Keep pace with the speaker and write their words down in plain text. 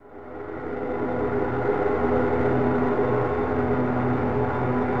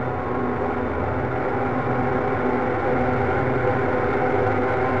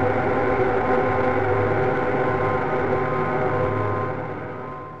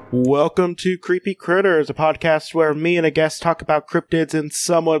Welcome to Creepy Critters, a podcast where me and a guest talk about cryptids in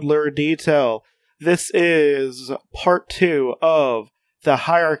somewhat lurid detail. This is part 2 of the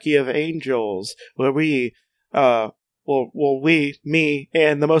Hierarchy of Angels, where me, and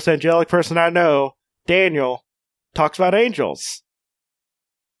the most angelic person I know, Daniel, talks about angels.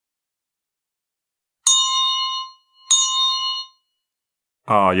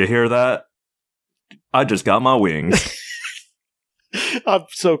 Oh, you hear that? I just got my wings. I'm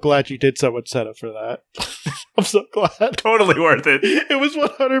so glad you did so much setup for that. I'm so glad. Totally worth it. It was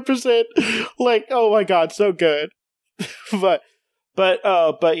 100% like, oh my god, so good. but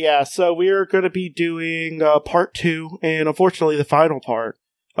yeah, so we're going to be doing part 2, and unfortunately the final part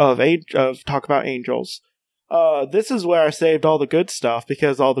of Talk About Angels. This is where I saved all the good stuff,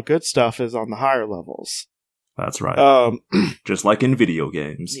 because all the good stuff is on the higher levels. That's right. Just like in video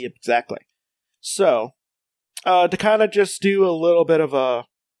games. Yeah, exactly. So, to kind of just do a little bit of a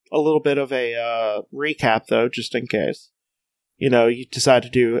recap, though, just in case, you decide to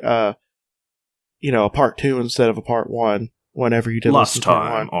do, a part 2 instead of a part 1 whenever you did last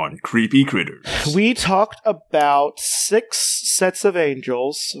time on Creepy Critters. We talked about 6 sets of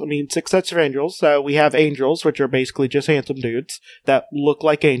angels. We have angels, which are basically just handsome dudes that look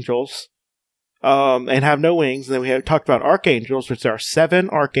like angels, and have no wings. And then we have talked about archangels, which are 7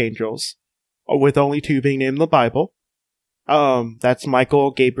 archangels, with only 2 being named in the Bible. That's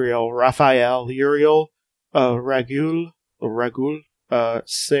Michael, Gabriel, Raphael, Uriel, Raguel,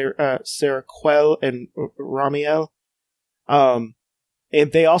 Seraquel, and Ramiel. And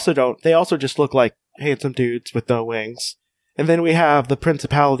they also just look like handsome dudes with no wings. And then we have the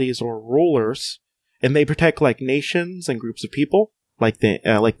principalities or rulers, and they protect like nations and groups of people, like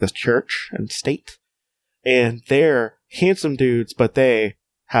the church and state. And they're handsome dudes, but they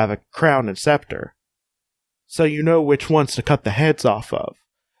have a crown and scepter, so you know which ones to cut the heads off of.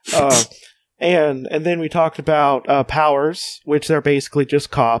 And then we talked about powers, which they're basically just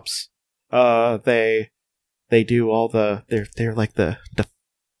cops. They do all they're like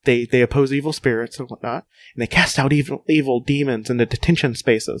they oppose evil spirits and whatnot, and they cast out evil demons into detention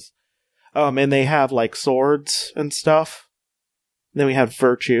spaces. And they have like swords and stuff. Then we have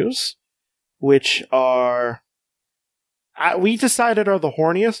virtues, which are we decided are the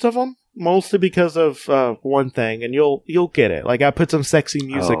horniest of them, mostly because of one thing, and you'll get it. Like, I put some sexy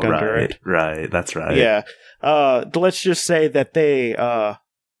music under it. Right, that's right. Yeah. Let's just say that they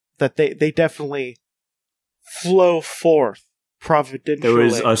definitely flow forth providentially. There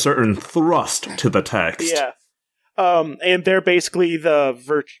is a certain thrust to the text. Yeah. And they're basically the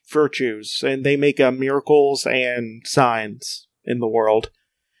virtues, and they make miracles and signs in the world.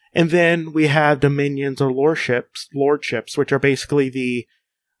 And then we have dominions or lordships, which are basically the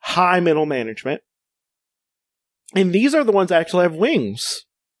high middle management. And these are the ones that actually have wings.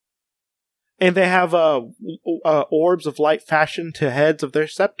 And they have orbs of light fashioned to heads of their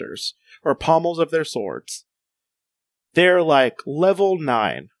scepters, or pommels of their swords. They're like level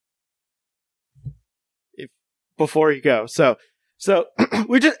 9. Before you go. So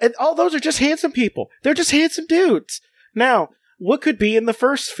and all those are just handsome people. They're just handsome dudes. Now, what could be in the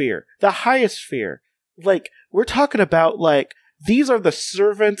first sphere? The highest sphere. Like, we're talking about, like, these are the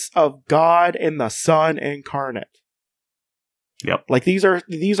servants of God and the Son incarnate. Yep. Like, these are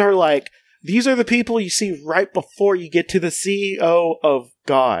the people you see right before you get to the CEO of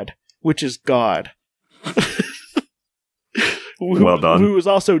God, which is God. Well done. Who is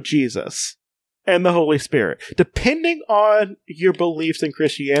also Jesus and the Holy Spirit. Depending on your beliefs in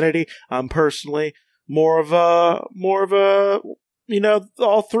Christianity, I'm personally more of a,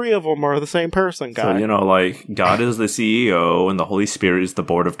 all 3 of them are the same person guy. So, like, God is the CEO, and the Holy Spirit is the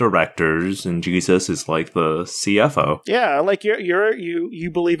board of directors, and Jesus is like the CFO. Yeah, like you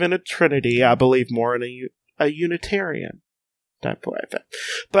believe in a Trinity. I believe more in a Unitarian type of thing.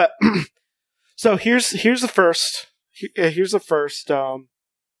 But so here's the first.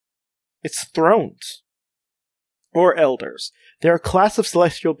 It's thrones or elders. They're a class of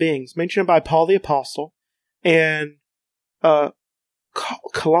celestial beings mentioned by Paul the Apostle and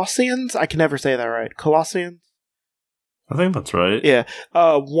Colossians. I can never say that right. Colossians. I think that's right. Yeah.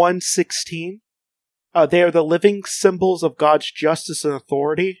 1:16. They are the living symbols of God's justice and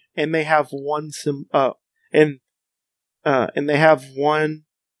authority, and they have one and they have one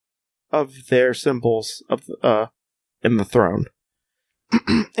of their symbols of in the throne.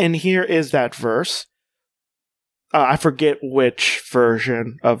 And here is that verse. I forget which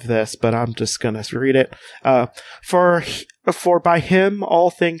version of this, but I'm just going to read it. For by him all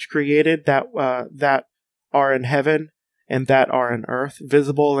things created that are in heaven and that are in earth,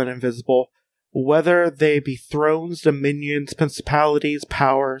 visible and invisible, whether they be thrones, dominions, principalities,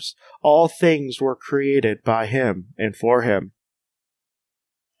 powers, all things were created by him and for him.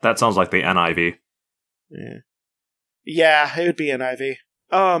 That sounds like the NIV. Yeah, it would be NIV.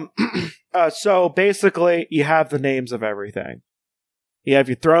 So basically, you have the names of everything. You have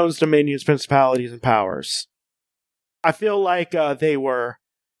your thrones, dominions, principalities, and powers. I feel like they were,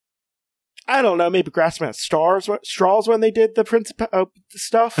 I don't know, maybe grasping at straws when they did the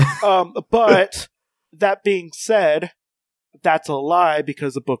stuff. But that being said, that's a lie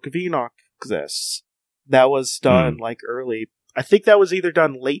because the Book of Enoch exists. That was done like early. I think that was either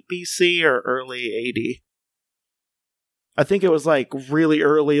done late BC or early AD. I think it was like really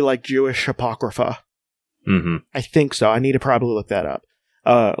early, like Jewish Apocrypha. Mm-hmm. I think so. I need to probably look that up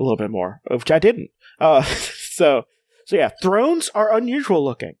a little bit more, which I didn't. So yeah, thrones are unusual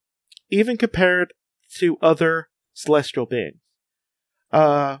looking, even compared to other celestial beings.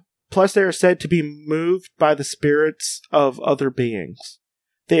 Plus, they are said to be moved by the spirits of other beings.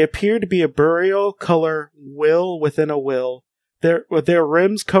 They appear to be a burial color will within a will, with their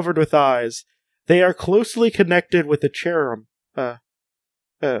rims covered with eyes. They are closely connected with the cherub.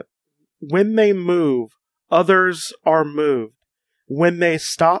 When they move, others are moved. When they are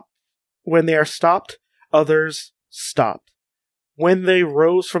stopped, others stopped. When they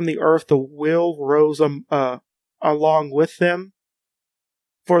rose from the earth, the will rose along with them.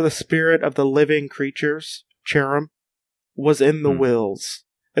 For the spirit of the living creatures, cherub, was in the wills.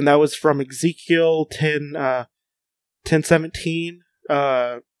 And that was from Ezekiel 10:17.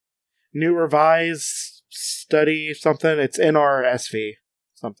 New Revised Study something. It's NRSV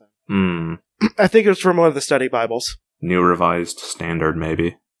something. I think it was from one of the study Bibles. New Revised Standard,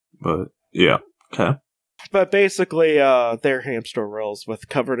 maybe. But, yeah. Okay. But basically, they're hamster rolls with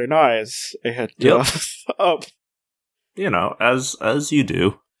covered in eyes. And, you know, as you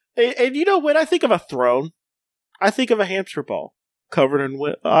do. And you know, when I think of a throne, I think of a hamster ball covered in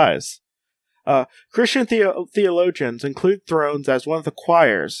eyes. Christian theologians include thrones as one of the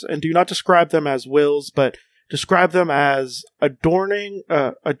choirs and do not describe them as wills, but describe them as adoring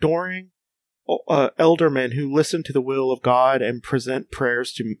eldermen who listen to the will of God and present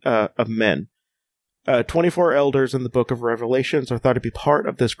prayers of men. 24 elders in the book of Revelations are thought to be part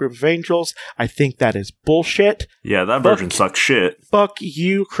of this group of angels. I think that is bullshit. Yeah, that version sucks shit. Fuck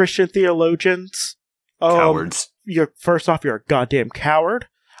you, Christian theologians. Cowards. You're a goddamn coward.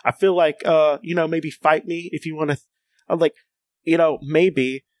 I feel like, maybe fight me if you want to,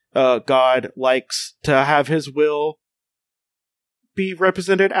 maybe God likes to have his will be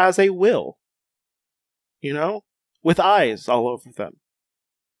represented as a will. With eyes all over them.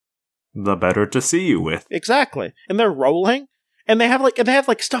 The better to see you with. Exactly. And they're rolling, and they have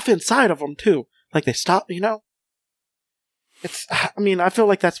stuff inside of them too. Like they stop, I feel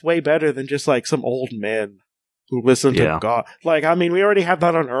like that's way better than just like some old men who listen to God. Like, we already have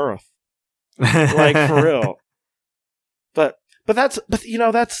that on Earth. Like, for real. But that's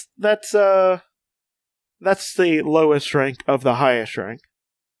the lowest rank of the highest rank.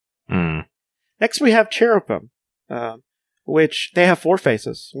 Next we have cherubim, which they have 4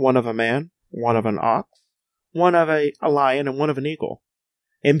 faces. One of a man, one of an ox, one of a lion, and one of an eagle.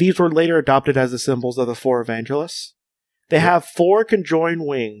 And these were later adopted as the symbols of the 4 evangelists. They have 4 conjoined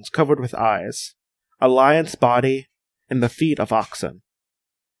wings covered with eyes, a lion's body, and the feet of oxen.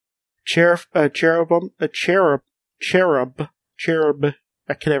 Cherub, I can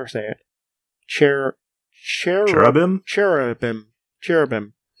never say it. Cherubim,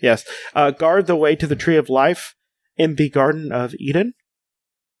 yes. Guard the way to the tree of life in the Garden of Eden.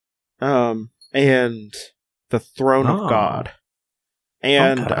 And the throne of God.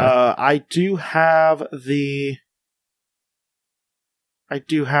 And, I do have the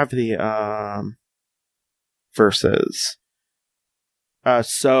verses.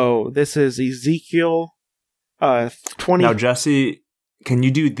 So this is Ezekiel 20. Now, Jesse, can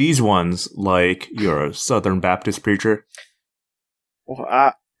you do these ones like you're a Southern Baptist preacher?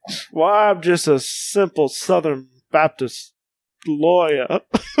 Well, I'm just a simple Southern Baptist lawyer.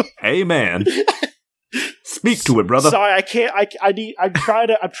 Amen. Speak to it, brother. Sorry, I can't. I'm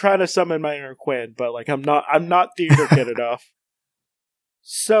trying to summon my inner Quinn, but like I'm not theater kid enough.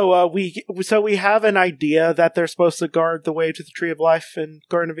 So we have an idea that they're supposed to guard the way to the tree of life in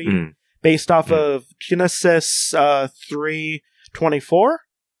Garden of Eden, based off of Genesis 3:24.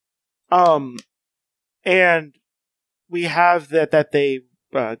 And we have that they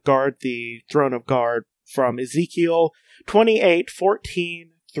guard the throne of God from Ezekiel 28:14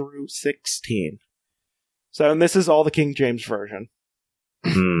 through 16. So, and this is all the King James Version.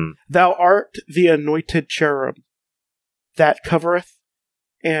 Thou art the anointed cherub that covereth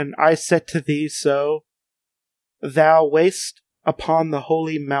and I said to thee so, thou wast upon the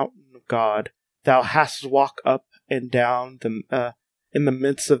holy mountain of God, thou hast walked up and down in the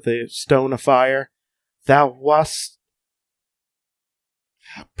midst of the stone of fire, thou wast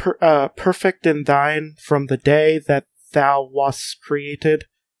perfect in thine from the day that thou wast created,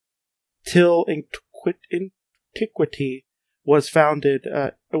 till antiquity was found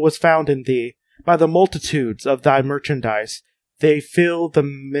in thee. By the multitudes of thy merchandise, they fill the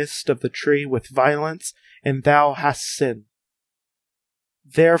midst of the tree with violence, and thou hast sinned.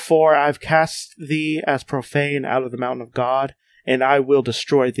 Therefore I've cast thee as profane out of the mountain of God, and I will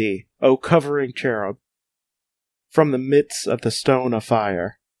destroy thee, O covering cherub, from the midst of the stone of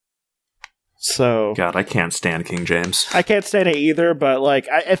fire. So, God, I can't stand King James. I can't stand it either, but like,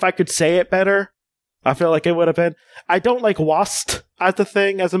 if I could say it better, I feel like it would have been. I don't like wast as a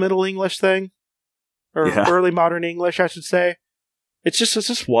thing, as a Middle English thing. Or early modern English, I should say. It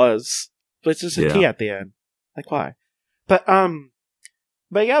just was. But it's just a T at the end. Like, why? But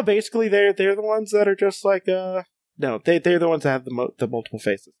yeah, basically, they're the ones that are just like, no, they're the ones that have the multiple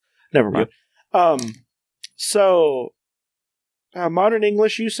faces. Never mind. Yep. Modern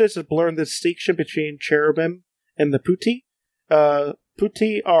English usage has blurred the distinction between cherubim and the putti.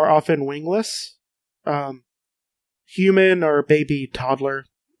 Putti are often wingless. Human or baby toddler,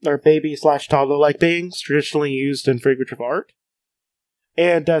 or baby/toddler-like beings, traditionally used in figurative art.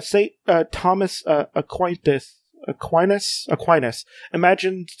 And St. Thomas Aquinas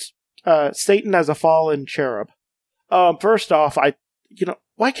imagined Satan as a fallen cherub. First off,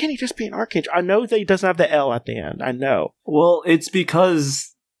 why can't he just be an archangel? I know that he doesn't have the L at the end. I know. Well, it's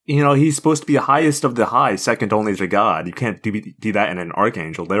because, he's supposed to be the highest of the high, second only to God. You can't do that in an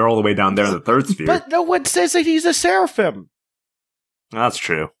archangel. They're all the way down there in the third sphere. But no one says that he's a seraphim. That's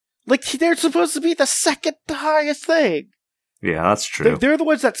true. Like, they're supposed to be the second highest thing. Yeah, that's true. They're the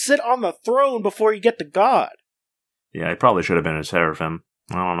ones that sit on the throne before you get to God. Yeah, he probably should have been a seraphim.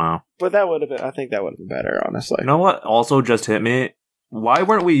 I don't know. But I think that would have been better, honestly. You know what also just hit me? Why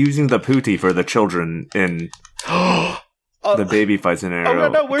weren't we using the putti for the children in the baby fight scenario? Oh,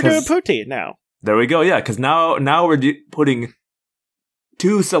 no, we're doing putti now. There we go, yeah, because now we're putting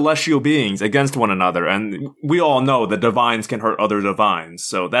two celestial beings against one another, and we all know that divines can hurt other divines,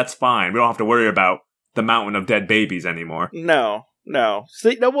 so that's fine. We don't have to worry about the mountain of dead babies anymore. No.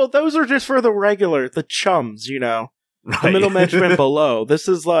 See, no, well, those are just for the chums, Right. The middle management below. This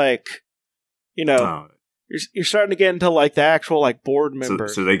is like, you're starting to get into like the actual like board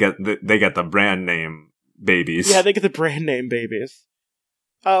members. So they get the brand name babies. Yeah, they get the brand name babies.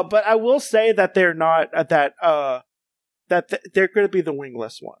 But I will say that they're not that they're going to be the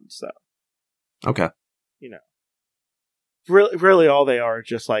wingless ones. So okay, really all they are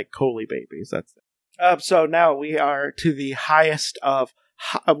just like holy babies. That's it. So now we are to the highest of,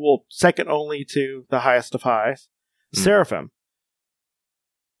 second only to the highest of highs, seraphim.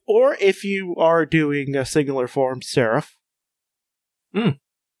 Or if you are doing a singular form, seraph. And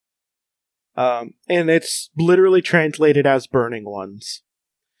it's literally translated as burning ones.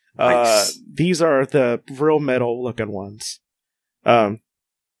 Nice. These are the real metal looking ones. The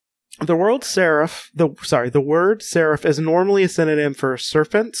word seraph is normally a synonym for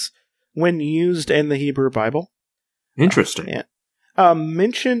serpents when used in the Hebrew Bible. Interesting.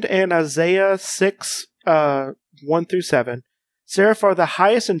 Mentioned in Isaiah 6, 1-7, seraph are the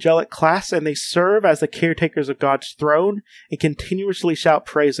highest angelic class, and they serve as the caretakers of God's throne and continuously shout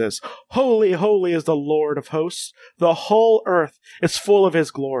praises. Holy, holy is the Lord of hosts. The whole earth is full of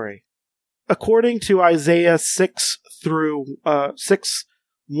his glory. According to Isaiah 6 through 6,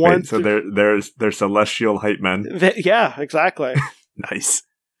 1 Wait, so they're celestial hype men. Yeah, exactly. Nice.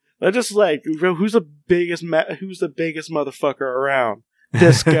 They're just like, who's the biggest motherfucker around?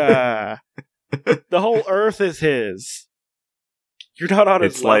 This guy. The whole earth is his. You're not on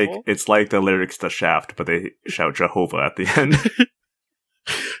his level. It's like the lyrics to Shaft, but they shout Jehovah at the end.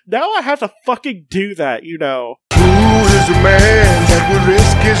 Now I have to fucking do that, Who is the man that would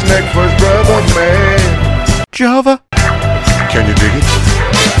risk his neck for his brother, man? Jehovah. Can you dig it?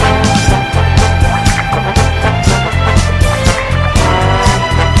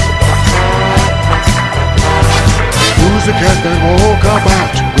 Who's the cat that won't come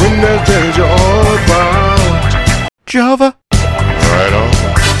out when there's danger all about? Jehovah. Right on.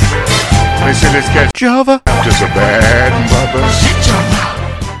 They say this cat Jehovah. Just a bad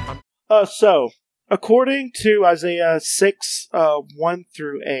mother. So, according to Isaiah 6,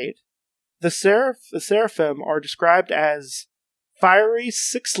 1-8, the seraphim are described as fiery,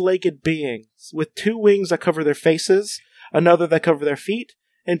 six-legged beings with two wings that cover their faces, another that cover their feet,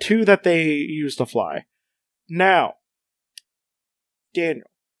 and two that they use to fly. Now, Daniel,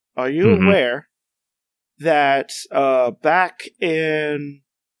 are you aware that back in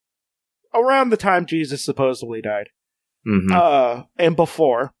around the time Jesus supposedly died, and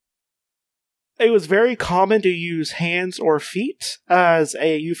before, it was very common to use hands or feet as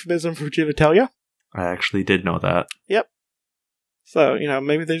a euphemism for genitalia? I actually did know that. Yep. So,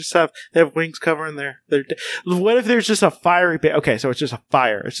 maybe they have wings covering their what if there's just a fiery bit? Okay, so it's just a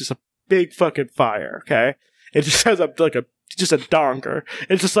fire. It's just a big fucking fire, okay? It just has just a donker.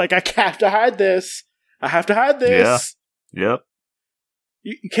 It's just like, I have to hide this. I have to hide this. Yeah. Yep.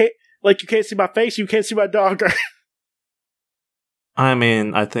 You can't, you can't see my face, you can't see my donker. I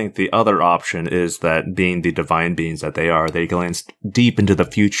mean, I think the other option is that being the divine beings that they are, they glanced deep into the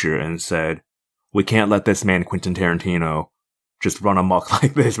future and said, we can't let this man Quentin Tarantino just run amok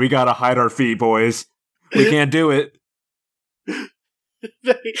like this. We gotta hide our feet, boys. We can't do it.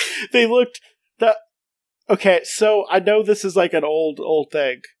 They looked that. Okay, so I know this is like an old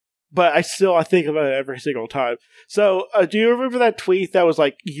thing, but I think about it every single time. So, do you remember that tweet that was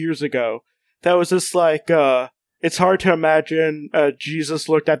like years ago? That was just like, it's hard to imagine Jesus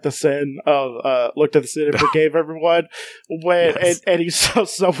looked at the sin and forgave everyone when and he saw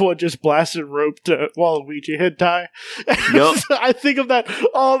someone just blasted rope to Waluigi hentai. Yep. I think of that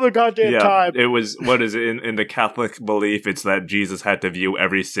all the goddamn time. It was, what is it, in the Catholic belief, it's that Jesus had to view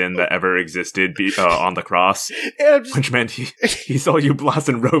every sin that ever existed on the cross, which meant he saw you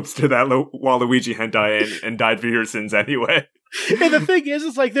blasting ropes to that Waluigi hentai and died for your sins anyway. And the thing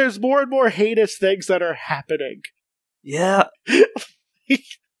is like, there's more and more heinous things that are happening. Yeah.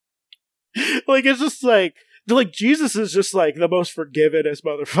 Like, it's just like Jesus is just like the most forgivenest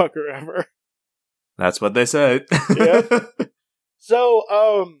motherfucker ever. That's what they say. Yeah. So,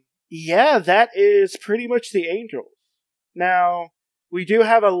 that is pretty much the angels. Now, we do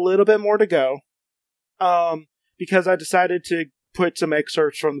have a little bit more to go. Because I decided to put some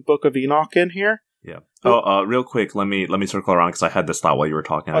excerpts from the Book of Enoch in here. Yeah. Real quick, let me circle around because I had this thought while you were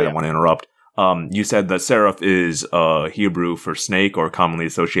talking. I didn't want to interrupt. You said that seraph is Hebrew for snake, or commonly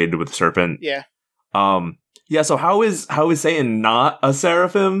associated with serpent. Yeah. So how is Satan not a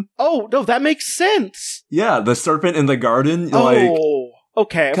seraphim? Oh no, that makes sense. Yeah, the serpent in the garden.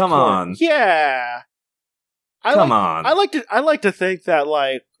 Okay. Come on. Yeah. Come on. I like to think that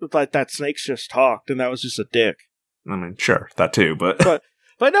like that snakes just talked and that was just a dick. I mean, sure, that too, but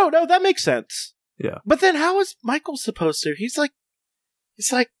no, that makes sense. Yeah. But then how is Michael supposed to? He's like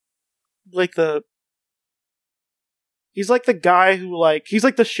the guy who he's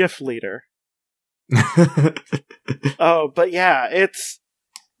like the shift leader. But yeah,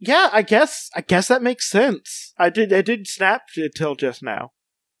 I guess that makes sense. I didn't snap until just now.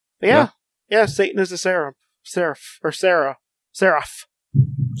 But yeah, Satan is a seraph.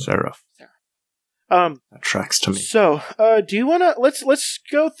 That tracks to me. So, do you want to let's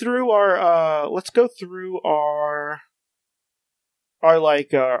go through our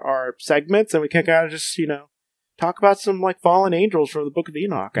our segments, and we can kind of just talk about some fallen angels from the Book of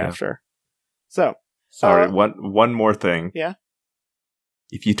Enoch after. So, sorry, one more thing. Yeah.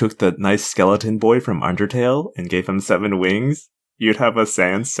 If you took the nice skeleton boy from Undertale and gave him 7 wings, you'd have a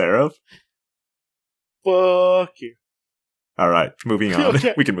sans seraph. Fuck you. All right, moving on.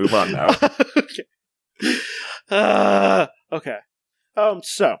 Okay. We can move on now. Okay.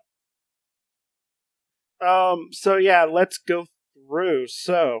 So yeah, let's go through.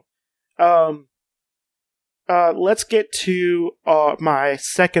 So, let's get to my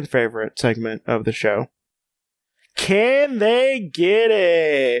second favorite segment of the show. Can they get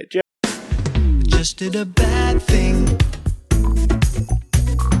it? Just did a bad thing.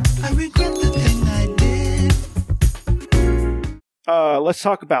 I regret the thing I did. Let's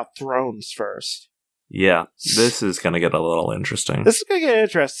talk about thrones first. Yeah, this is going to get a little interesting. This is going to get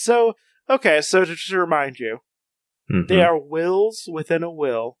interesting. So, okay, so to just remind you, they are wills within a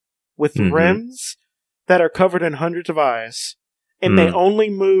will with rims that are covered in hundreds of eyes, and they only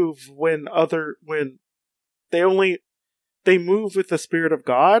move they move with the Spirit of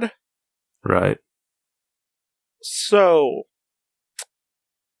God. Right. So,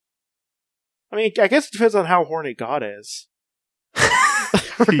 I mean, I guess it depends on how horny God is.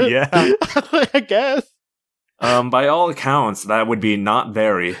 Yeah. I guess. By all accounts, that would be not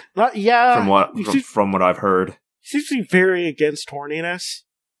very. From what I've heard. He seems to be very against horniness.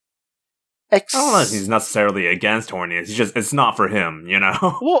 I don't know if he's necessarily against horniness. It's not for him,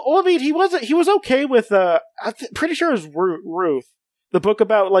 Well, I mean, he was okay with, I'm pretty sure it was Ruth. The book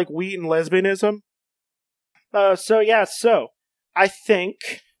about, wheat and lesbianism. So, I think,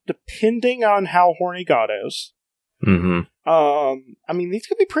 depending on how horny God is, I mean, these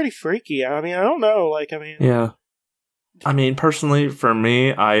could be pretty freaky. I mean, I don't know, yeah. I mean, personally, for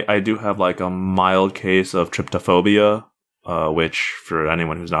me, I do have like a mild case of tryptophobia, which, for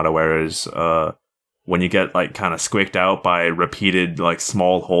anyone who's not aware, is when you get like kind of squicked out by repeated like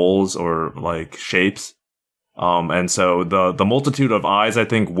small holes or like shapes. And so the multitude of eyes, I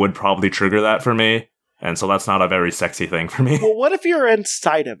think, would probably trigger that for me. And so that's not a very sexy thing for me. Well, what if you're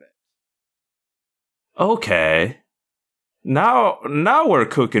inside of it? Okay. Now we're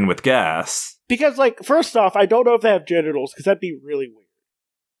cooking with gas. Because, like, first off, I don't know if they have genitals, because that'd be really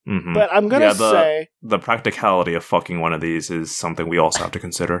weird. Mm-hmm. But I'm gonna say... The practicality of fucking one of these is something we also have to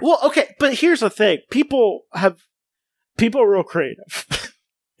consider. Well, okay, but here's the thing. People are real creative.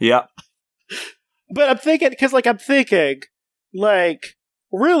 Yeah. But I'm thinking, like,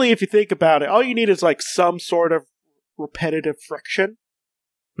 really, if you think about it, all you need is, like, some sort of repetitive friction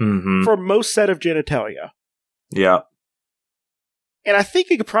for most set of genitalia. Yeah. And I think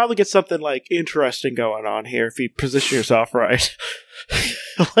you could probably get something, like, interesting going on here if you position yourself right.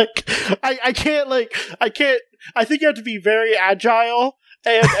 Like, I think you have to be very agile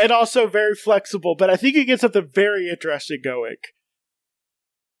and also very flexible, but I think you get something very interesting going.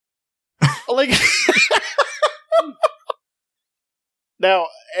 Like, now,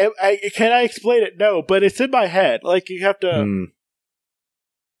 can I explain it? No, but it's in my head. Like, you have to...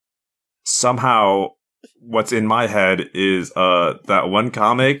 Somehow, what's in my head is that one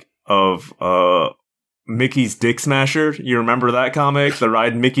comic of Mickey's Dick Smasher. You remember that comic? The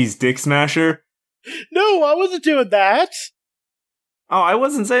ride Mickey's Dick Smasher? No, I wasn't doing that. Oh, I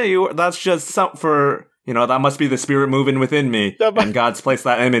wasn't saying you. That's just something for... that must be the spirit moving within me. And God's placed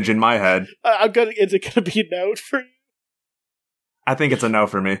that image in my head. Is it gonna be a no for you? I think it's a no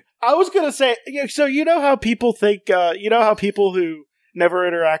for me. I was gonna say, so you know how people think, how people who never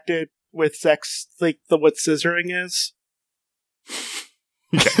interacted with sex think what scissoring is?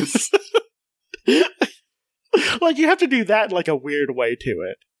 Yes. Like, you have to do that in, like, a weird way to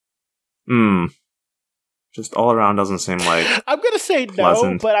it. Just all around doesn't seem like I'm gonna say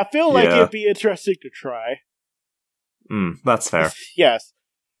pleasant. no, but I feel like it'd be interesting to try. That's fair. Yes.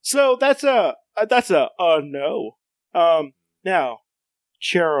 So that's a no. Now,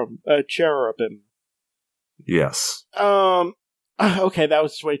 cherubim. Yes. Okay, that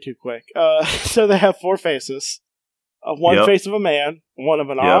was way too quick. So they have 4 faces. One face of a man, one of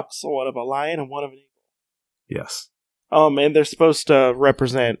an ox, one of a lion, and one of an eagle. Yes. And they're supposed to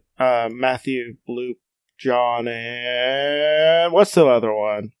represent Matthew, Luke, John, and what's the other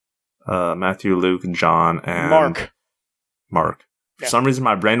one? Matthew, Luke, John, and Mark. For some reason,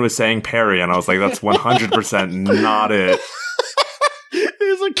 my brain was saying Perry, and I was like, that's 100% not it.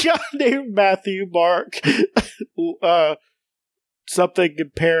 There's a guy named Matthew, Mark, something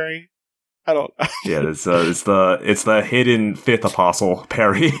and Perry. I don't know. Yeah, it's the hidden 5th apostle,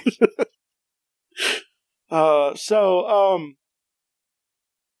 Perry.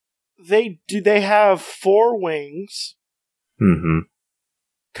 They have 4 wings.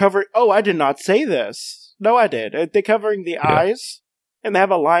 Covering... Oh, I did not say this. No, I did. They're covering the eyes, and they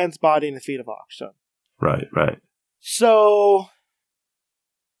have a lion's body and the feet of oxen. Right. So...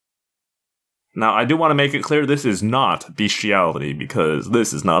 Now, I do want to make it clear this is not bestiality, because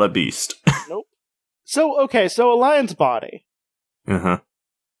this is not a beast. Nope. So a lion's body.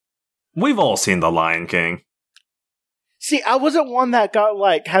 We've all seen The Lion King. See, I wasn't one that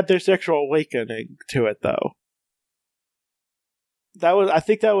had their sexual awakening to it, though. I'm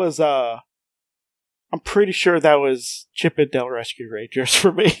pretty sure that was Chip and Dale Rescue Rangers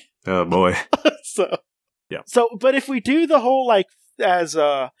for me. Oh boy. But if we do the whole,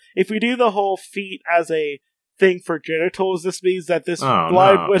 if we do the whole feet as a thing for genitals, this means that this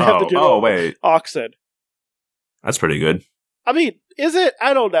blind would have the genital oxen. That's pretty good. I mean, is it?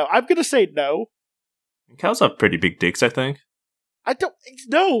 I don't know. I'm gonna say no. Cows have pretty big dicks, I think. I don't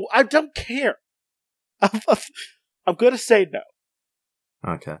care. I'm gonna say no.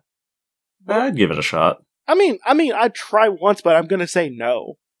 Okay. I'd give it a shot. I mean, I'd try once, but I'm gonna say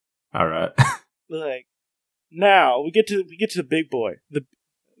no. Alright. Now we get to the big boy. The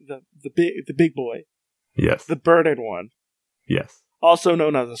big boy. Yes. The burning one. Yes. Also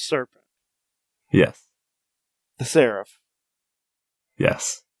known as a serpent. Yes. The seraph.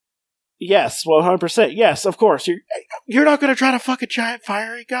 Yes. Yes, 100%. Yes, of course. You're not going to try to fuck a giant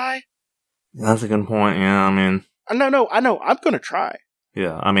fiery guy? That's a good point, yeah, I mean... No, I know. I'm going to try.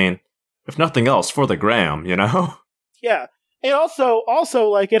 Yeah, I mean, if nothing else, for the gram, you know? Yeah. And also,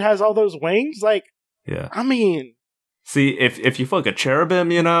 it has all those wings, Yeah. I mean... See, if you fuck a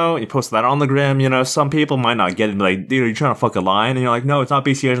cherubim, you post that on the gram, some people might not get it, dude, you're trying to fuck a lion, and you're like, no, it's not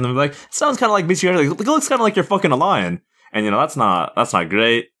bestiality, and they're like, it sounds kind of like bestiality, it looks kind of like you're fucking a lion. And, that's not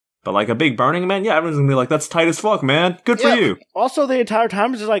great. But like a big Burning Man, yeah, everyone's gonna be like, "That's tight as fuck, man. Good for Yeah. you." Also, the entire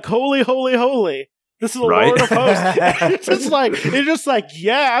time it's just like, holy, holy, holy. This is the Right? Lord of Hosts. it's just like,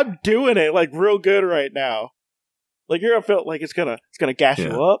 yeah, I'm doing it like real good right now. Like you're gonna feel like it's gonna gas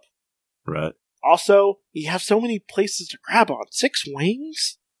Yeah. you up. Right. Also, you have so many places to grab on. 6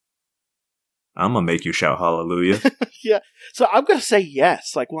 wings? I'm gonna make you shout hallelujah. So I'm gonna say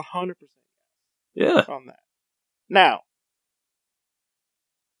yes, like 100% Yeah. on that. Now,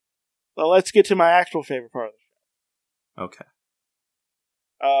 well, let's get to my actual favorite part of Okay.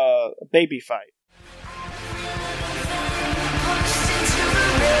 the baby fight.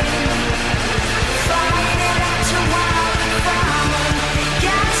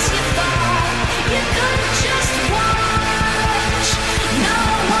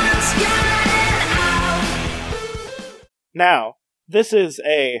 Now, this is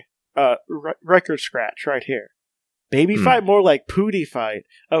a record scratch right here. Baby fight, more like pooty fight.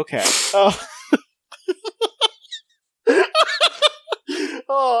 Okay.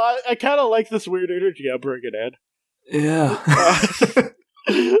 I kind of like this weird energy I'm bringing in. Yeah.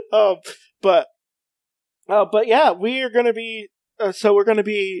 But yeah, we are going to be. So we're going to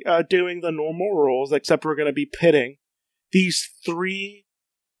be doing the normal rules, except we're going to be pitting these 3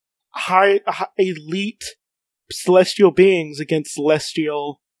 high elite celestial beings against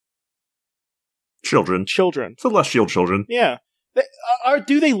celestial Children. Celestial children. Yeah.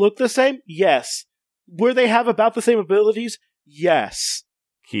 Do they look the same? Yes. Will they have about the same abilities? Yes.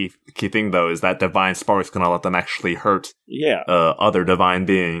 Key thing though is that divine spark's gonna let them actually hurt Yeah. other divine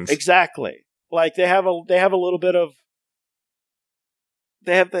beings. Exactly. Like they have a little bit of.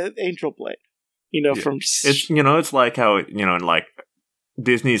 They have the angel blade, from. It's it's like how in like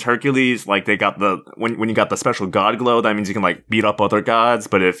Disney's Hercules, like they got when you got the special god glow, that means you can like beat up other gods,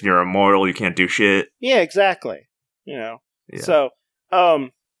 but if you're immortal, you can't do shit. Yeah, exactly. Yeah. So,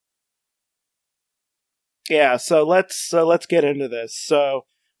 yeah. So let's get into this. So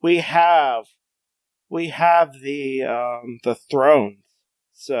we have the thrones.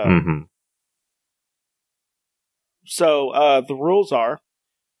 So Mm-hmm. so the rules are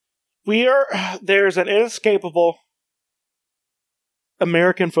there's an inescapable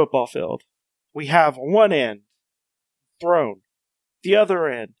American football field. We have one end, throne. The other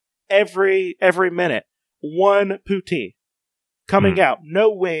end, every minute, one Pootie coming out.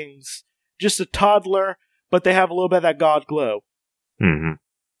 No wings, just a toddler, but they have a little bit of that god glow. Mm-hmm.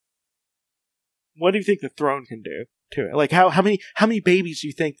 What do you think the throne can do to it? Like how many babies do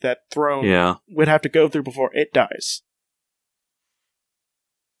you think that throne would have to go through before it dies?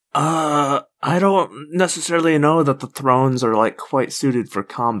 I don't necessarily know that the thrones are like quite suited for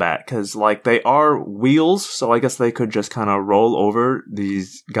combat, because like they are wheels, so I guess they could just kind of roll over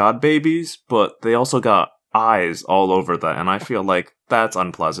these god babies, but they also got eyes all over them, and I feel like that's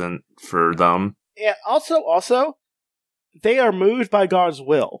unpleasant for them. Yeah. Also, they are moved by God's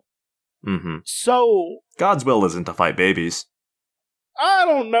will. Mm-hmm. So God's will isn't to fight babies. I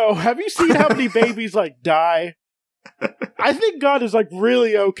don't know. Have you seen how many babies like die? I think God is like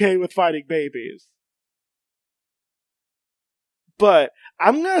really okay with fighting babies. But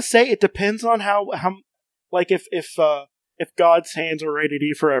I'm gonna say it depends on how like if God's hands are rated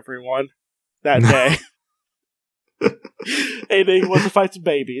E for everyone that day. And he wants to fight some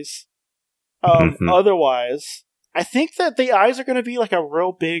babies. Otherwise, I think that the eyes are gonna be like a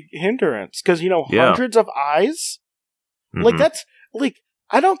real big hindrance. Because hundreds of eyes? Mm-hmm. Like that's like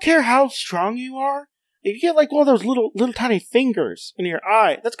I don't care how strong you are. If you get like one of those little tiny fingers in your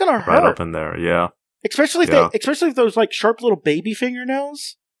eye, that's gonna hurt. Right up in there, yeah. Especially if those like sharp little baby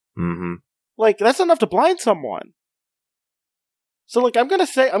fingernails. Mm-hmm. Like that's enough to blind someone. So like I'm gonna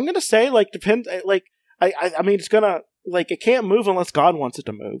say like depends like I mean it's gonna like it can't move unless God wants it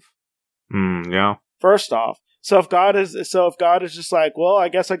to move. Yeah. First off, so if God is just like, well, I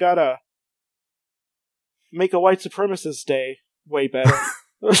guess I gotta make a white supremacist day way better.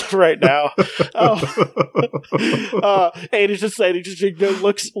 Right now, and he just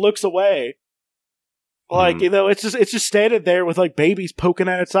looks away, like it's just standing there with like babies poking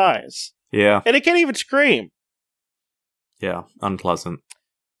at its eyes. Yeah, and it can't even scream. Yeah, unpleasant.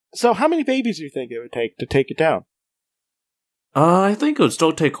 So, how many babies do you think it would take to take it down? I think it would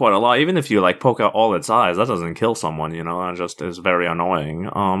still take quite a lot. Even if you like poke out all its eyes, that doesn't kill someone. It just is very annoying.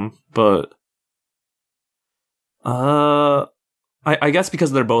 But I guess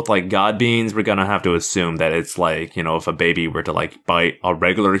because they're both like god beings, we're gonna have to assume that it's like, if a baby were to like bite a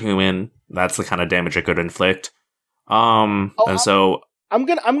regular human, that's the kind of damage it could inflict. And so I'm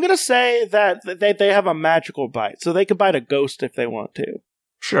gonna say that they have a magical bite, so they could bite a ghost if they want to.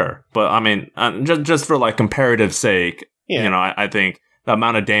 Sure, but I mean, just for like comparative sake, I think the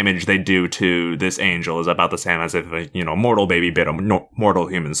amount of damage they do to this angel is about the same as if a mortal baby bit a mortal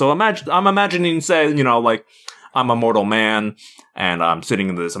human. So I'm imagining, say, like I'm a mortal man and I'm sitting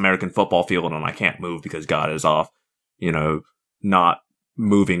in this American football field and I can't move because God is off, not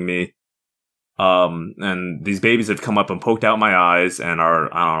moving me. And these babies have come up and poked out my eyes and are,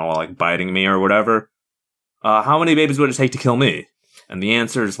 I don't know, like biting me or whatever. How many babies would it take to kill me? And the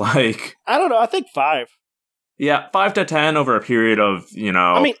answer is like, I don't know. I think 5. Yeah, 5 to 10 over a period of,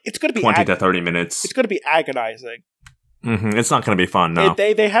 it's going to be 20 to 30 minutes. It's going to be agonizing. Mm-hmm. It's not going to be fun, no.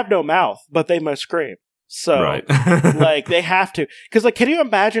 They have no mouth, but they must scream. So, right. like, they have to. Because, like, can you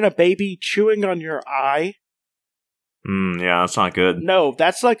imagine a baby chewing on your eye? Yeah, that's not good. No,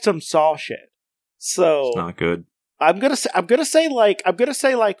 that's like some Saw shit. So it's not good. I'm gonna say like,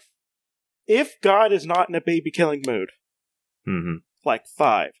 if God is not in a baby killing mood, like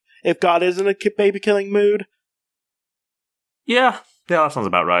 5. If God is in a baby killing mood, yeah, that sounds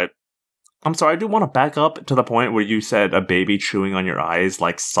about right. I'm sorry, I do want to back up to the point where you said a baby chewing on your eyes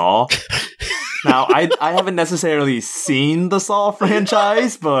like Saw. Now, I haven't necessarily seen the Saw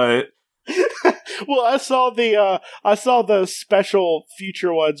franchise, but well, I saw the special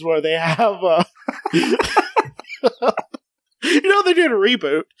future ones where they have they did a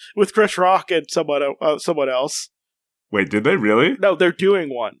reboot with Chris Rock and someone else. Wait, did they really? No, they're doing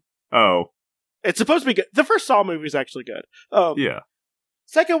one. Oh. It's supposed to be good. The first Saw movie is actually good. Yeah.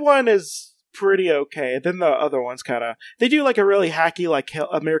 Second one is pretty okay. Then the other ones they do like a really hacky like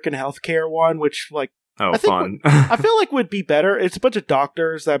American healthcare one, which like fun. I feel like would be better. It's a bunch of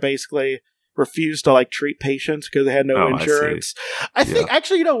doctors that basically refuse to like treat patients because they had no insurance. I think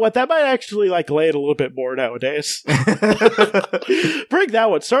actually, you know what? That might actually like lay it a little bit more nowadays. Bring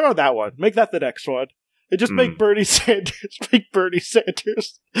that one. Start on that one. Make that the next one. And just make Bernie Sanders. Make Bernie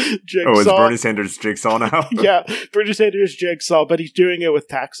Sanders Jigsaw. Oh, is Bernie Sanders Jigsaw now? Yeah, Bernie Sanders Jigsaw, but he's doing it with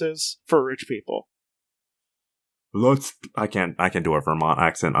taxes for rich people. I can't do a Vermont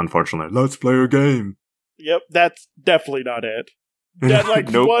accent, unfortunately. Let's play a game. Yep, that's definitely not it. That's like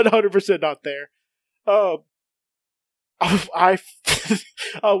nope. 100% not there. Oh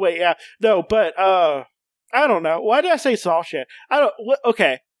wait, yeah. No, but I don't know. Why did I say Saw shit?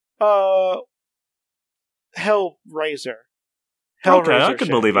 Okay. Hellraiser. Okay, I could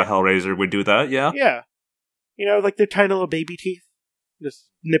believe a Hellraiser would do that, yeah. Yeah. Like their tiny little baby teeth. Just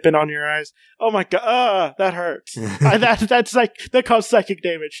nipping on your eyes. Oh my god, that hurts. That's like, that caused psychic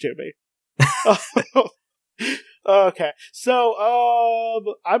damage to me. Okay, so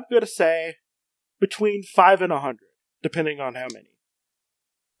I'm gonna say between 5 and 100, depending on how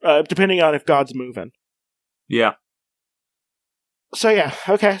many. Depending on if God's moving. Yeah. So yeah,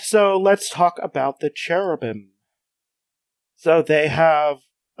 okay, so let's talk about the cherubim. So they have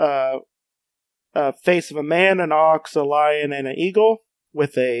a face of a man, an ox, a lion, and an eagle,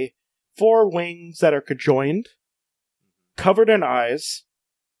 with 4 wings that are conjoined, covered in eyes.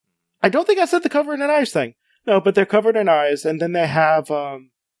 I don't think I said the covered in eyes thing. No, but they're covered in eyes, and then they have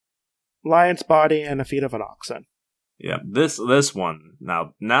lion's body and the feet of an oxen. Yeah, this one,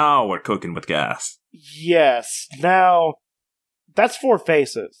 now we're cooking with gas. Yes, now, that's 4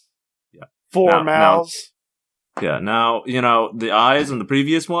 faces. Yeah. 4 mouths. Now, the eyes in the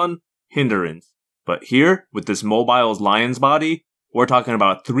previous one, hindrance. But here, with this mobile lion's body, we're talking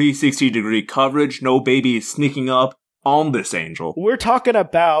about 360-degree coverage, no baby sneaking up on this angel. We're talking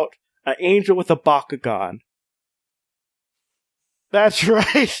about an angel with a Bakugan. That's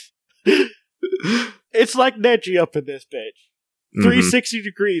right. It's like Neji up in this bitch. 360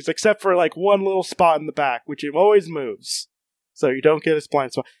 degrees, except for like one little spot in the back, which it always moves. So you don't get a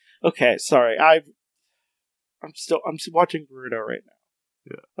blind spot. Okay, sorry. I'm watching Naruto right now.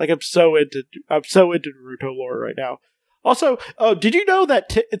 Yeah. Like I'm so into Naruto lore right now. Also, did you know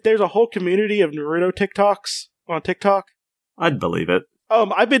that there's a whole community of Naruto TikToks on TikTok? I'd believe it.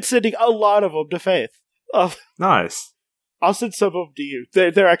 I've been sending a lot of them to Faith. Nice. I'll send some of them to you.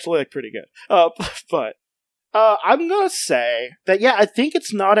 They're actually like pretty good. But I'm gonna say that I think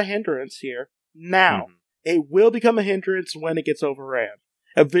it's not a hindrance here. Now, it will become a hindrance when it gets overran.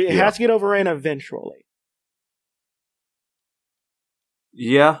 It has to get overran eventually.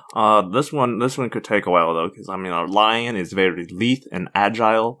 Yeah, this one could take a while though, because a lion is very lithe and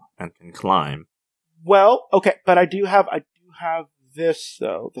agile and can climb. Well, okay, but I do have this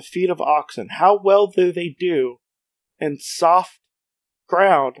though, the feet of oxen. How well do they do in soft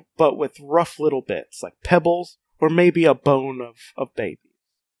ground, but with rough little bits like pebbles or maybe a bone of baby?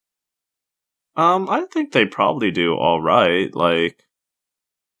 I think they probably do all right. Like,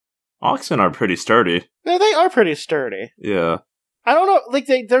 oxen are pretty sturdy. No, they are pretty sturdy. Yeah. I don't know, like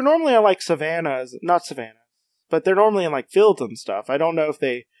they're normally on like savannas, not savannas, but they're normally in like fields and stuff. I don't know if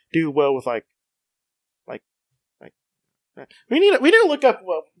they do well with like. We need to look up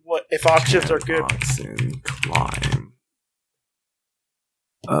what if auctions are good. Oxen climb.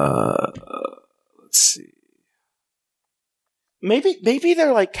 Let's see. Maybe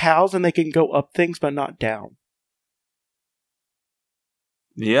they're like cows and they can go up things but not down.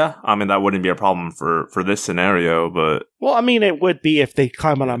 Yeah, I mean that wouldn't be a problem for this scenario, but Well, I mean it would be if they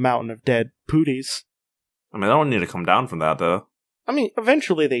climb on a mountain of dead pooties. I mean they don't need to come down from that though. I mean,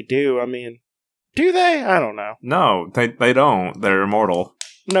 eventually they do. I mean, do they? I don't know. No, they don't. They're immortal.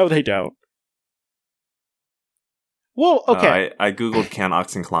 No, they don't. Well, okay. I googled can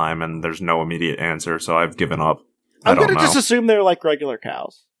oxen climb, and there's no immediate answer, so I've given up. I'm going to just assume they're like regular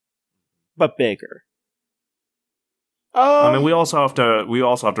cows, but bigger. I mean, we also have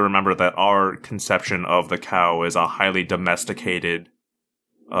to remember that our conception of the cow is a highly domesticated,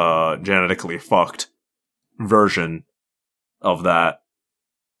 genetically fucked version of that.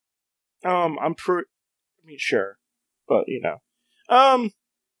 Sure, but you know,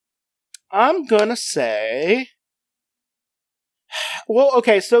 I'm gonna say. Well,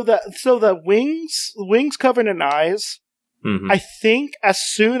 okay, so the wings covered in eyes. Mm-hmm. I think as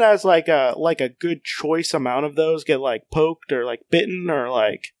soon as like a good choice amount of those get like poked or like bitten or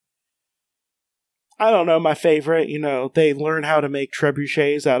like I don't know, my favorite, you know, they learn how to make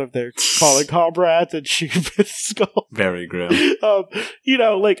trebuchets out of their fallen comrades and shoot the skull. Very grim. You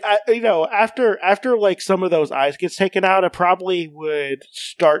know, like after like some of those eyes gets taken out, it probably would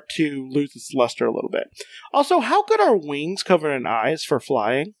start to lose its luster a little bit. Also, how good are wings covered in eyes for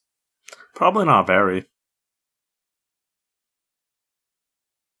flying? Probably not very.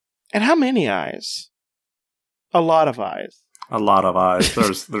 And how many eyes? A lot of eyes. A lot of eyes.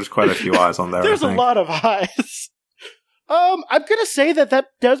 There's quite a few eyes on there. There's a lot of eyes. I'm gonna say that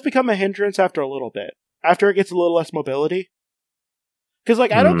does become a hindrance after a little bit. After it gets a little less mobility. Because,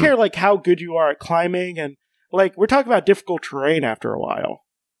 like, I don't care, like, how good you are at climbing, and, like, we're talking about difficult terrain after a while.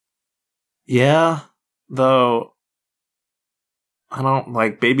 Yeah, though, I don't,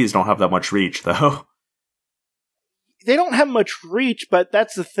 like, babies don't have that much reach, though. They don't have much reach, but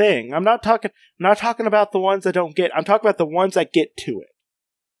that's the thing. I'm not talking about the ones that don't get, I'm talking about the ones that get to it.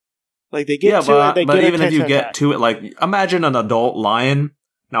 Like, they get to it, they but get even if you get back. to it, like, imagine an adult lion.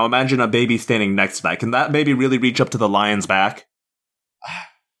 Now imagine a baby standing next to that. Can that baby really reach up to the lion's back?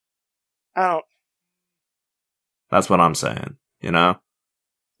 I don't. That's what I'm saying, you know?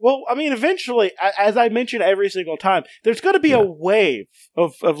 Well, I mean, eventually, as I mention every single time, there's going to be a wave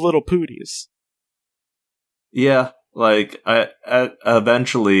of little pooties. Yeah, like,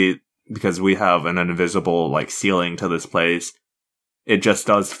 eventually, because we have an invisible, like, ceiling to this place, it just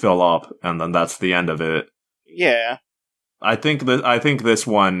does fill up, and then that's the end of it. Yeah. I think this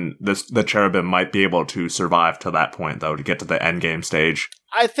one, the cherubim might be able to survive to that point, though, to get to the end game stage.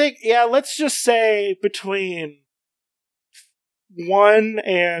 I think, yeah, let's just say between 1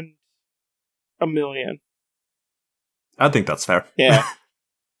 and 1 million. I think that's fair. Yeah.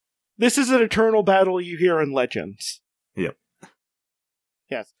 This is an eternal battle you hear in legends. Yep.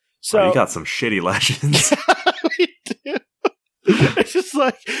 Yes. So you got some shitty legends. We do. It's just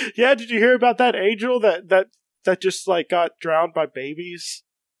like, yeah, did you hear about that angel that just like got drowned by babies?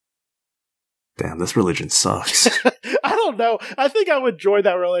 Damn, this religion sucks. I don't know. I think I would join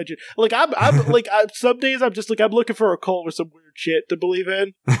that religion. Like I'm like some days I'm just like I'm looking for a cult with some weird shit to believe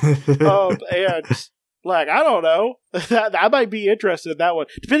in. And like I don't know. I might be interested in that one.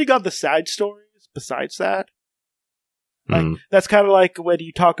 Depending on the side stories besides that. Like that's kind of like when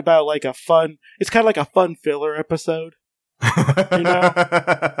you talk about like it's kind of like a fun filler episode. You know?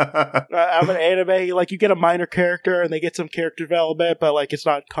 I'm an anime, like you get a minor character and they get some character development, but like it's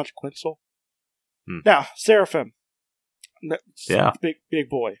not consequential. Now, Seraphim. Yeah. Big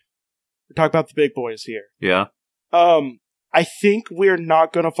boy. We're talking about the big boys here. Yeah. I think we're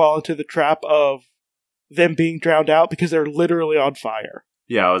not going to fall into the trap of them being drowned out because they're literally on fire.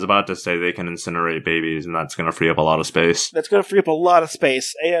 Yeah, I was about to say they can incinerate babies, and that's going to free up a lot of space. That's going to free up a lot of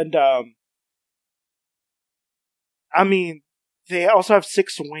space. And, I mean, they also have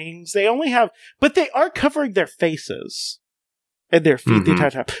 6 wings. They only have... But they are covering their faces and their feet the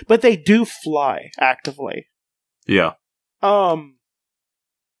entire time. But they do fly actively. Yeah.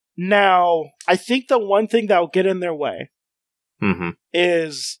 Now, I think the one thing that will get in their way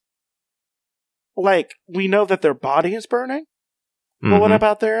is, like, we know that their body is burning, but what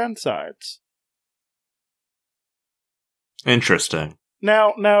about their insides? Interesting.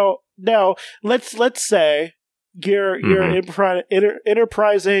 Now, let's say you're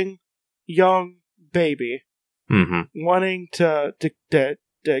enterprising young baby wanting to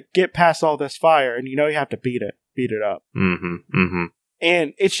get past all this fire, and you know you have to beat it. beat it up. Mm-hmm. Mm-hmm.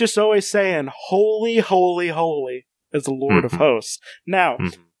 And it's just always saying, holy, holy, holy is the Lord of hosts. Now,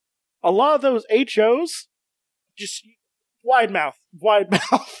 a lot of those HOs, just wide mouth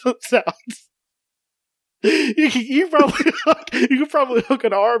sounds. You can probably hook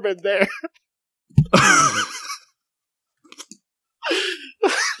an arm in there.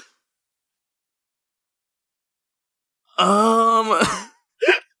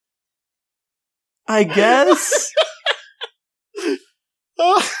 I guess.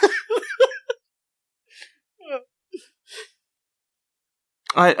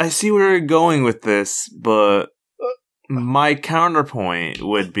 I see where you're going with this, but my counterpoint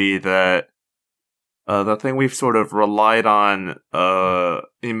would be that the thing we've sort of relied on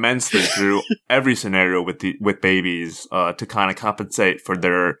immensely through every scenario with babies to kind of compensate for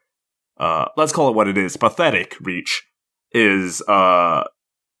their let's call it what it is, pathetic reach, is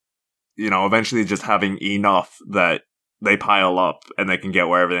eventually just having enough that they pile up and they can get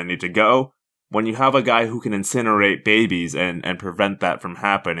wherever they need to go. When you have a guy who can incinerate babies and prevent that from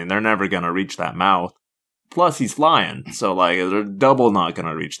happening, they're never going to reach that mouth. Plus, he's flying, so they're double not going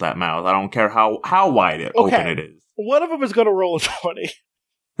to reach that mouth. I don't care how wide open it is. One of them is going to roll a 20.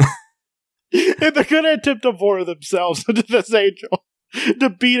 And they're going to attempt to bore themselves into this angel to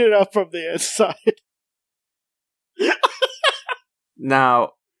beat it up from the inside. Now,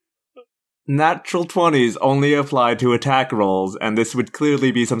 natural 20s only apply to attack rolls, and this would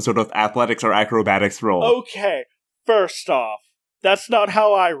clearly be some sort of athletics or acrobatics roll. Okay, first off, that's not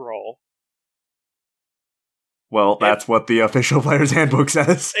how I roll. Well, that's what the official player's handbook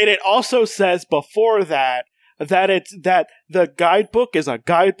says. And it also says before that the guidebook is a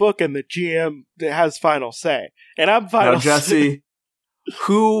guidebook and the GM has final say. And I'm final now, Jesse,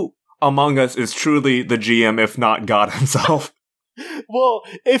 who among us is truly the GM if not God himself? Well,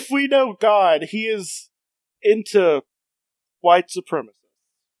 if we know God, he is into white supremacists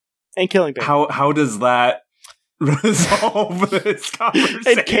and killing babies. How does that resolve this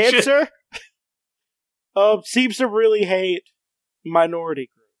conversation? And cancer seems to really hate minority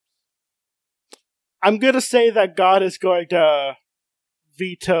groups. I'm going to say that God is going to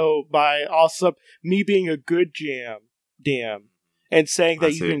veto me being a good DM and saying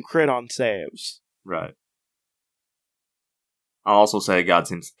that you can crit on saves. Right. I'll also say God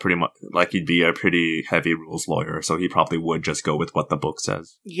seems pretty much like he'd be a pretty heavy rules lawyer, so he probably would just go with what the book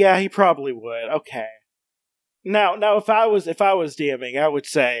says. Yeah, he probably would. Okay. Now, if I was DMing, I would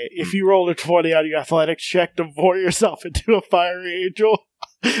say if you rolled a 20 on your athletics check to bore yourself into a fiery angel,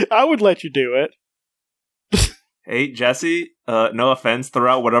 I would let you do it. Hey, Jesse, no offense,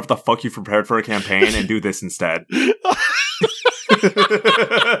 throw out whatever the fuck you prepared for a campaign and do this instead.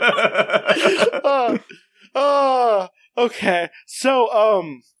 Okay. So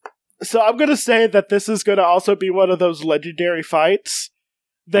I'm gonna say that this is gonna also be one of those legendary fights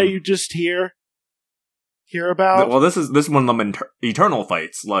that you just hear about. Well, this is one of them eternal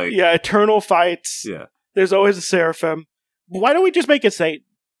fights, eternal fights. Yeah. There's always a seraphim. Why don't we just make it Satan?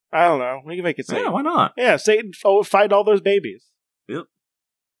 I don't know. We can make it Satan. Yeah, why not? Yeah, Satan fight all those babies. Yep.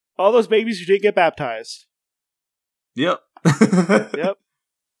 All those babies who didn't get baptized. Yep. Yep.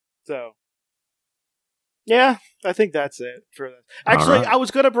 So. Yeah, I think that's it for this. Actually, right. I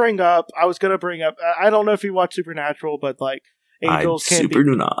was gonna bring up. I don't know if you watch Supernatural, but angels I super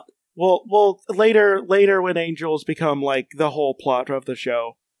do not. Well, later when angels become the whole plot of the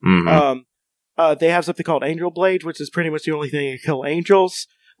show, they have something called Angel Blades, which is pretty much the only thing that kill angels.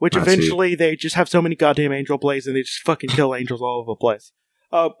 Which eventually they just have so many goddamn angel blades and they just fucking kill angels all over the place.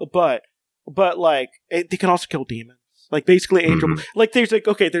 But they can also kill demons. Basically angel, there's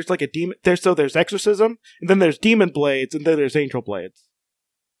a demon, there's exorcism, and then there's demon blades, and then there's angel blades.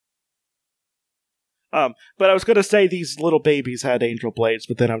 But I was gonna say these little babies had angel blades,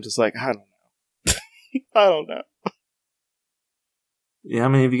 but then I'm just I don't know. I don't know. Yeah, I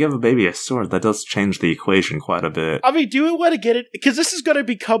mean, if you give a baby a sword, that does change the equation quite a bit. I mean, do we want to get it? Because this is gonna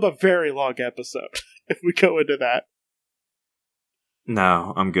become a very long episode if we go into that.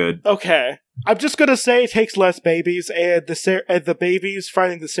 No, I'm good. Okay. I'm just gonna say it takes less babies, and the babies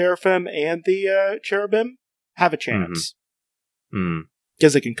fighting the seraphim and the cherubim have a chance.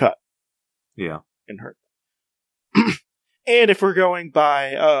 Because they can cut. Yeah. And hurt. And if we're going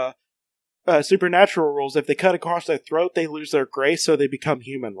by supernatural rules, if they cut across their throat, they lose their grace, so they become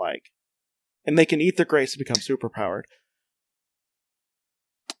human-like. And they can eat their grace and become superpowered.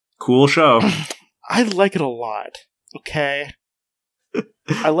 Cool show. I like it a lot. Okay?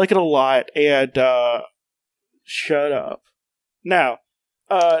 I like it a lot, and shut up. Now,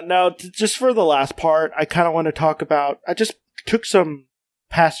 just for the last part, I kind of want to talk about. I just took some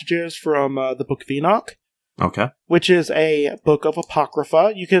passages from the Book of Enoch, Okay. which is a book of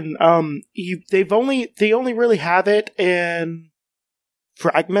Apocrypha. You can they only really have it in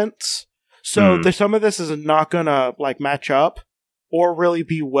fragments, so some of this is not gonna like match up or really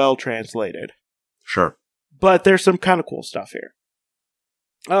be well translated. Sure. But there's some kind of cool stuff here.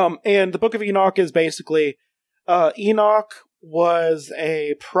 And the Book of Enoch is basically Enoch was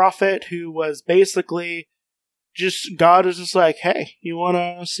a prophet who was basically just God is just like, hey, you want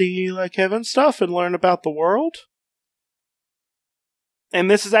to see like heaven stuff and learn about the world?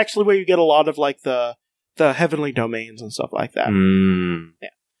 And this is actually where you get a lot of like the heavenly domains and stuff like that. Yeah.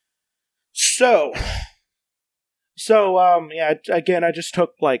 So yeah, again, I just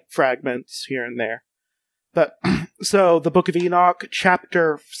took like fragments here and there. But so the Book of Enoch,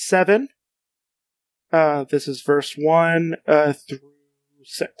 chapter 7. This is verse 1 through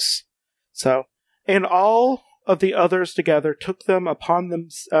 6. So, and all of the others together took them upon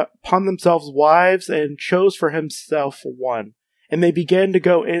themselves wives and chose for himself one. And they began to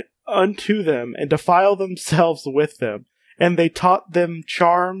go unto them and defile themselves with them. And they taught them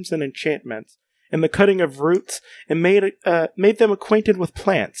charms and enchantments and the cutting of roots and made them acquainted with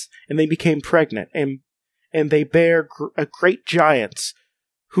plants. And they became pregnant and they bare great giants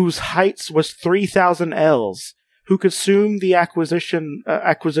whose heights was 3,000 ells, who consumed the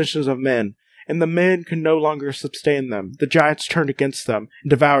acquisitions of men. And the men could no longer sustain them. The giants turned against them and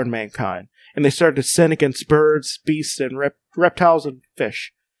devoured mankind. And they started to sin against birds, beasts, and reptiles and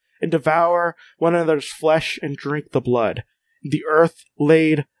fish, and devour one another's flesh and drink the blood. The earth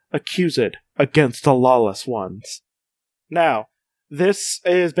laid accused against the lawless ones. Now, this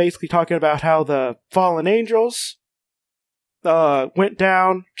is basically talking about how the fallen angels went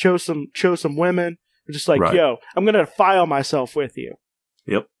down, chose some women, just like, right. Yo, I'm going to defile myself with you.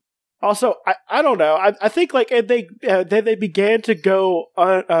 Yep. Also, I don't know. I think like they began to go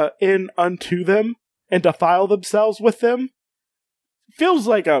in unto them and defile themselves with them. Feels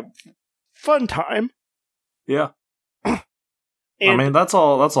like a fun time. Yeah. I mean, that's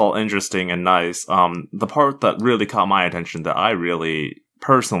all interesting and nice. The part that really caught my attention that I really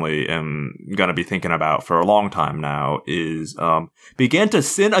personally am gonna be thinking about for a long time now is began to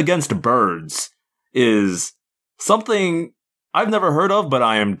sin against birds is something I've never heard of, but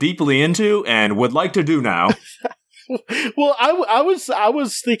I am deeply into and would like to do now. Well, I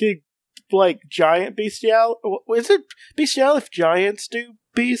was thinking like giant bestial. Is it bestial if giants do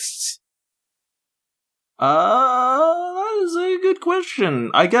beasts? That is a good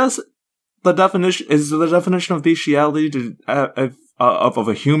question. I guess the definition of bestiality to of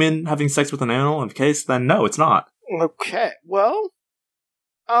a human having sex with an animal. In case, then no, it's not. Okay, well,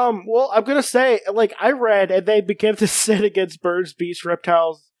 I'm gonna say, like, I read, and they began to sin against birds, beasts,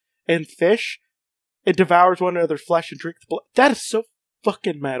 reptiles, and fish. It devours one another's flesh and drinks blood. That is so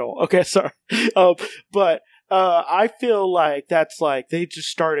fucking metal. Okay, sorry. But I feel like that's like, they just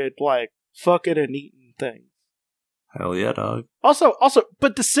started, like, fucking and eating things. Hell yeah, dog. Also,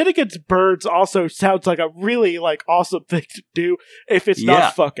 but the sin against birds also sounds like a really, like, awesome thing to do if it's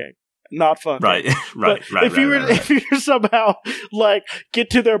not fucking. Not fucking. Right. If you somehow like get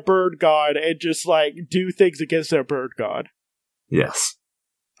to their bird god and just like do things against their bird god, yes,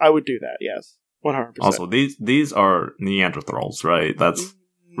 I would do that. Yes, 100%. Also, these are Neanderthals, right? That's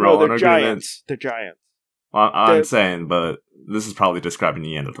no, they're giants. They're giants. Well, I'm saying, but this is probably describing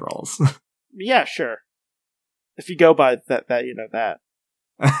Neanderthals. Yeah, sure. If you go by that, you know that.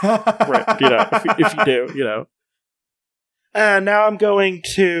 Right? You know, if you do, you know. Now I'm going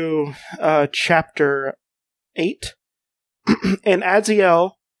to chapter 8. And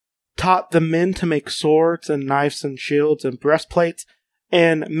Aziel taught the men to make swords and knives and shields and breastplates,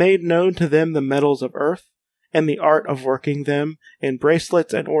 and made known to them the metals of earth, and the art of working them, and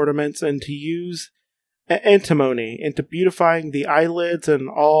bracelets and ornaments, and to use antimony, and to beautifying the eyelids, and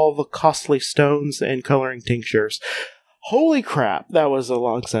all the costly stones and coloring tinctures. Holy crap, that was a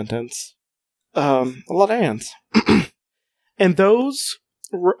long sentence. A lot of hands. And those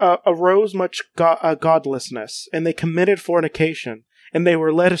arose much godlessness, and they committed fornication, and they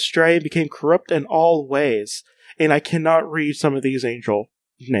were led astray and became corrupt in all ways. And I cannot read some of these angel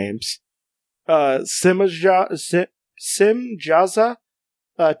names. Simjaza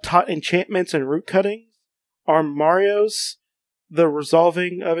taught enchantments and root cuttings. Armarios, the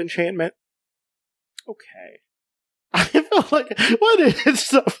resolving of enchantment. Okay. I feel like, what is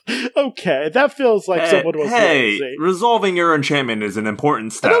stuff? Okay, that feels like someone was Hey, resolving your enchantment is an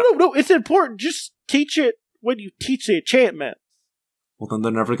important step. No, it's important. Just teach it when you teach the enchantment. Well, then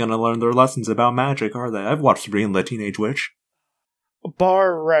they're never going to learn their lessons about magic, are they? I've watched Sabrina the Teenage Witch.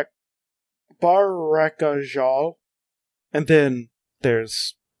 Barakajal. And then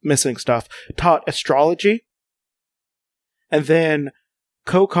there's missing stuff, taught astrology. And then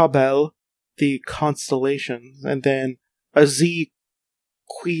Kokabel, the constellations. And then Aziquil,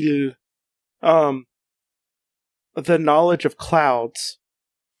 the knowledge of clouds.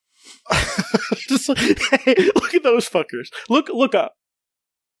 Just hey, look at those fuckers. Look up.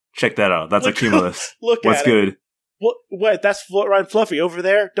 Check that out. That's a cumulus. Look What's at good? It. What? That's Ryan Fluffy over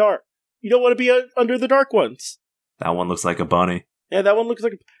there. Dark. You don't want to be under the dark ones. That one looks like a bunny. Yeah, that one looks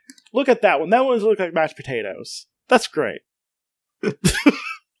like. Look at that one. That one looks like mashed potatoes. That's great.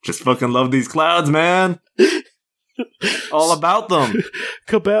 Just fucking love these clouds, man. All about them.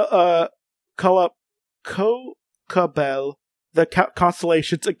 Kokabel, the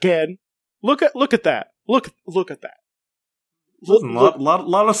constellations again. Look at that. Look at that.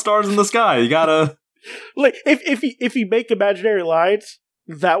 Lot of stars in the sky. You gotta like if you make imaginary lines,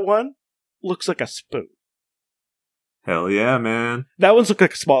 that one looks like a spoon. Hell yeah, man. That one's look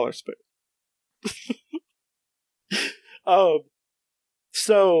like a smaller spoon.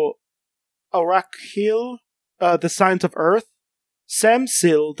 So Arakil, the signs of Earth,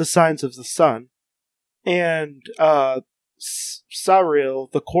 Samsil, the signs of the Sun, and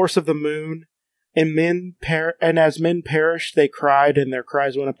Saril, the course of the Moon. And as men perished, they cried, and their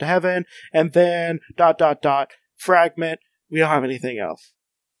cries went up to heaven. And then ... fragment. We don't have anything else.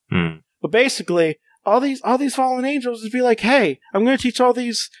 But basically, all these fallen angels would be like, "Hey, I'm going to teach all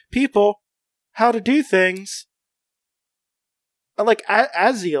these people how to do things." Like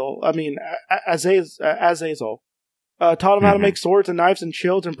Azazel taught him how to make swords and knives and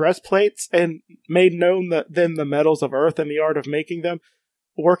shields and breastplates, and made known them the metals of earth and the art of making them,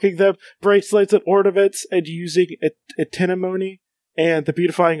 working them, bracelets and ornaments, and using antimony, and the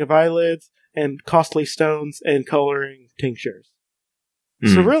beautifying of eyelids, and costly stones, and coloring tinctures.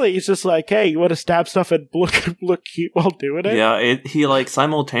 So really, he's just like, hey, you want to stab stuff and look cute while doing it? Yeah, he like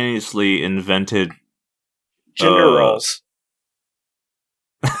simultaneously invented gender roles.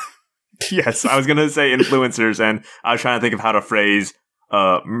 Yes, I was gonna say influencers, and I was trying to think of how to phrase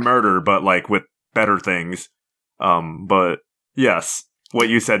murder, but like with better things. But yes, what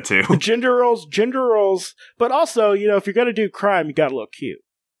you said too. Gender roles, but also, if you're gonna do crime, you gotta look cute.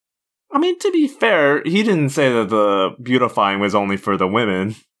 I mean, to be fair, he didn't say that the beautifying was only for the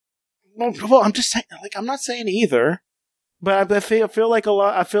women. Well, I'm just saying, like, I'm not saying either, but I feel like a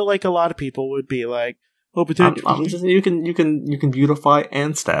lot of people would be like, "Oh, but I'm just, you can beautify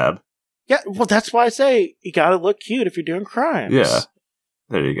and stab." Yeah, well, that's why I say you gotta look cute if you're doing crimes. Yeah,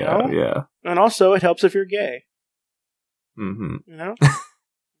 there you go. Yeah, and also it helps if you're gay. Mm-hmm.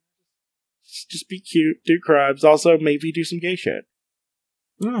 Just be cute, do crimes. Also, maybe do some gay shit.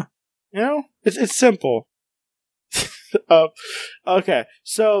 Yeah. It's simple. Okay,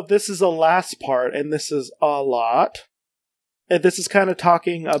 so this is the last part, and this is a lot. And this is kind of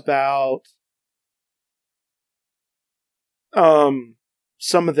talking about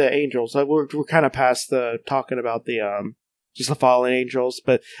some of the angels. We're kind of past the talking about the just the fallen angels,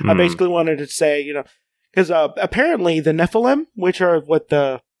 but I basically wanted to say, because apparently the Nephilim, which are what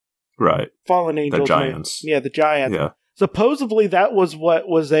the fallen angels, the giants, the giants. Yeah. Supposedly that was what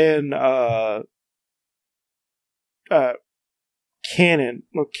was in Canaan.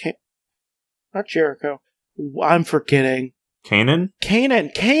 Not Jericho. I'm forgetting. Canaan.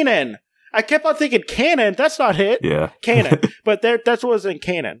 I kept on thinking Canaan. That's not it. Yeah. Canaan. But that's what was in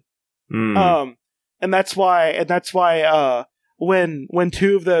Canaan. And that's why when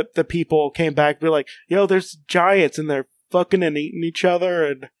two of the people came back, they're like, "Yo, there's giants and they're fucking and eating each other,"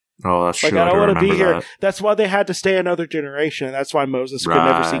 and oh, that's like, true. I don't want to be here. That. That's why they had to stay another generation. That's why Moses could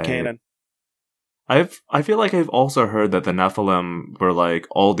never see Canaan. I feel like I've also heard that the Nephilim were like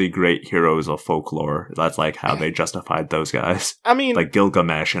all the great heroes of folklore. That's like how they justified those guys. I mean, like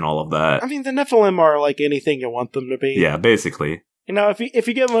Gilgamesh and all of that. I mean, the Nephilim are like anything you want them to be. Yeah, basically. If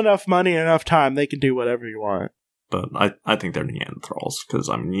you give them enough money and enough time, they can do whatever you want. But I think they're Neanderthals, because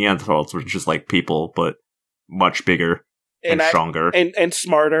Neanderthals were just like people, but much bigger and stronger and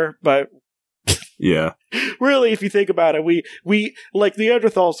smarter. But yeah, really, if you think about it, we like the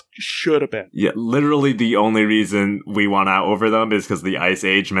Neanderthals should have been. Yeah, literally the only reason we won out over them is because the Ice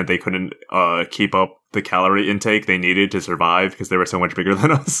Age meant they couldn't keep up the calorie intake they needed to survive because they were so much bigger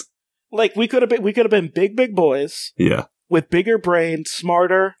than us. Like we could have been big boys. Yeah, with bigger brains,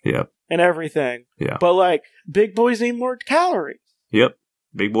 smarter. Yeah. And everything. Yeah. But like big boys need more calories. Yep.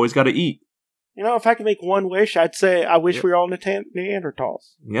 Big boys got to eat. If I could make one wish, I'd say I wish we were all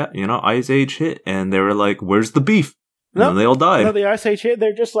Neanderthals. Yeah, Ice Age hit, and they were like, "Where's the beef?" And then they all died. No, the Ice Age hit.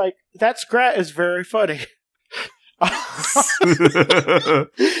 They're just like, that Scrat is very funny.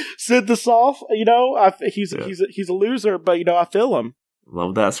 Sid the Soft, he's a loser, but I feel him.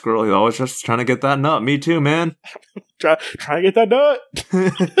 Love that squirrel. He's always just trying to get that nut. Me too, man. Try to get that nut.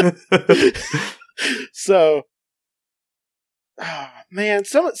 So, man,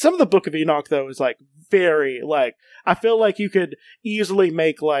 some of the Book of Enoch though is like very like I feel like you could easily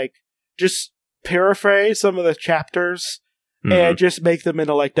make like just paraphrase some of the chapters and just make them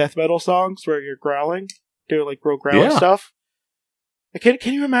into like death metal songs where you're growling, doing like real growling stuff. Can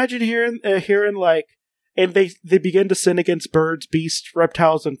you imagine hearing like, and they begin to sin against birds, beasts,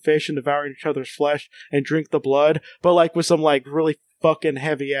 reptiles, and fish, and devouring each other's flesh and drink the blood, but like with some like really fucking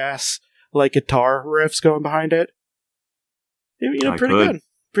heavy ass like guitar riffs going behind it. You know,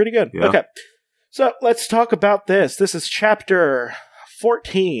 pretty good. Yeah. Okay, so let's talk about this. This is chapter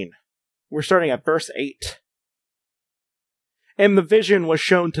 14. We're starting at verse 8. And the vision was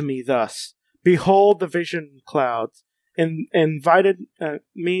shown to me thus: behold, the vision clouds, and invited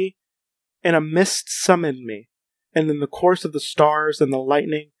me, and a mist summoned me, and in the course of the stars and the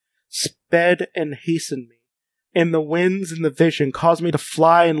lightning sped and hastened me, and the winds in the vision caused me to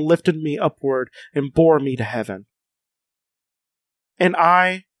fly and lifted me upward and bore me to heaven. And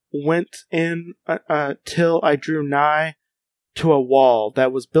I went in till I drew nigh to a wall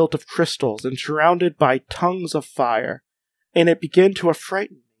that was built of crystals and surrounded by tongues of fire, and it began to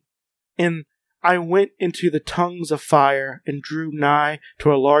affright me. And I went into the tongues of fire and drew nigh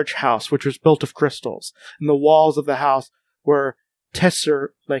to a large house which was built of crystals, and the walls of the house were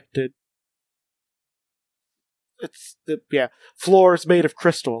tessellated. Floors made of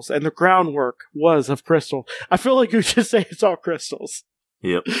crystals, and the groundwork was of crystal. I feel like you should say it's all crystals.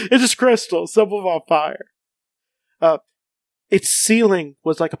 Yep. It's just crystals, some of them on fire. Its ceiling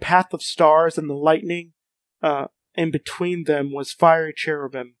was like a path of stars, and the lightning in between them was fiery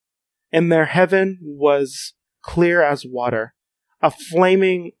cherubim. And their heaven was clear as water. A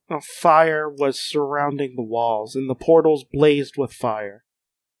flaming fire was surrounding the walls, and the portals blazed with fire.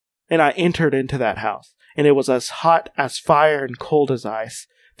 And I entered into that house, and it was as hot as fire and cold as ice.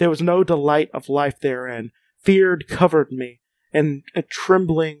 There was no delight of life therein. Fear covered me, and a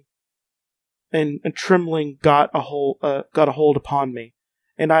trembling got a hold upon me.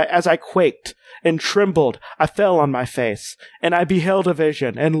 And as I quaked and trembled, I fell on my face, and I beheld a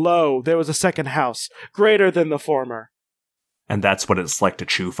vision, and lo, there was a second house, greater than the former. And that's what it's like to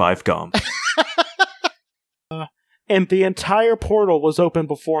chew 5 gum. And the entire portal was open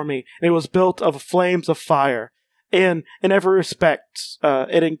before me, and it was built of flames of fire. And in every respect,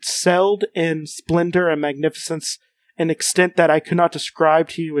 it excelled in splendor and magnificence, an extent that I could not describe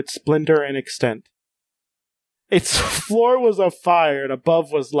to you its splendor and extent. Its floor was of fire, and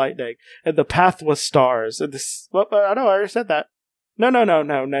above was lightning, and the path was stars. And this, I already said that. No,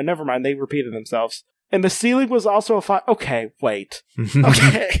 never mind. They repeated themselves. And the ceiling was also of fire. Okay, wait.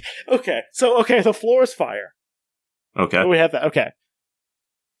 Okay. So, the floor is fire. Okay. We have that. Okay.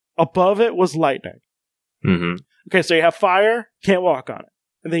 Above it was lightning. Mm-hmm. Okay, so you have fire, can't walk on it.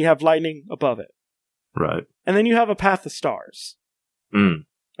 And then you have lightning above it. Right. And then you have a path of stars. Mm.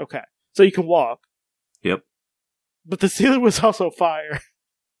 Okay. So you can walk. Yep. But the ceiling was also fire.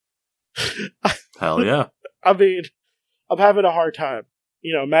 Hell yeah. I mean, I'm having a hard time,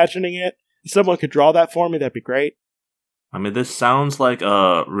 imagining it. If someone could draw that for me, that'd be great. I mean, this sounds like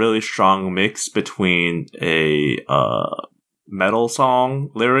a really strong mix between a metal song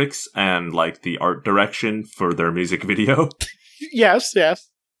lyrics and like the art direction for their music video. Yes.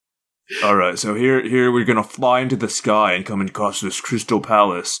 Alright, so here we're gonna fly into the sky and come across this crystal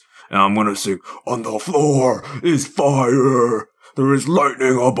palace. And I'm gonna sing, on the floor is fire. There is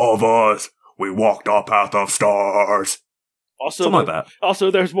lightning above us. We walked a path of stars. Also, something like that. Also,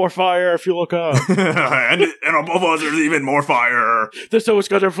 there's more fire if you look up. and above us, there's even more fire. There's so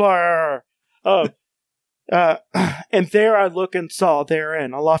much other fire. And there I looked and saw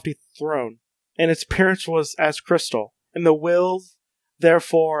therein a lofty throne, and its appearance was as crystal, and the wheels,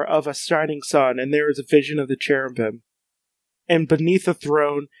 therefore, of a shining sun, and there was a vision of the cherubim. And beneath the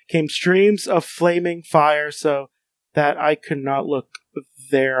throne came streams of flaming fire, so that I could not look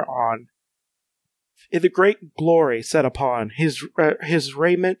thereon. The great glory set upon his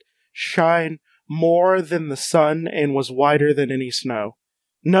raiment shine more than the sun, and was whiter than any snow.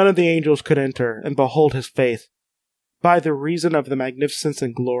 None of the angels could enter and behold his face, by the reason of the magnificence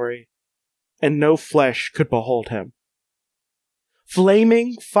and glory, and no flesh could behold him.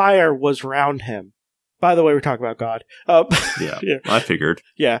 Flaming fire was round him. By the way, we're talking about God. Yeah, I figured.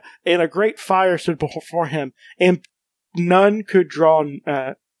 Yeah, and a great fire stood before him, and none could draw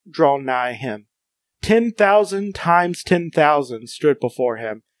nigh him. 10,000 times 10,000 stood before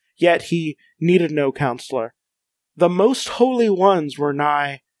him, yet he needed no counselor. The most holy ones were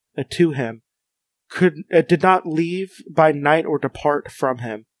nigh to him, did not leave by night or depart from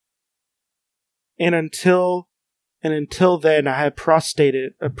him. And until then, I had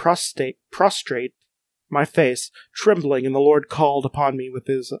prostrate my face, trembling, and the Lord called upon me with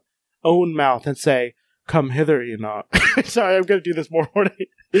his own mouth and say, "Come hither, Enoch." Sorry, I'm going to do this more.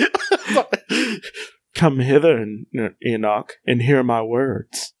 "Come hither, Enoch, and hear my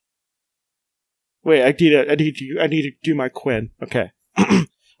words." Wait, I need to do my Quinn. Okay.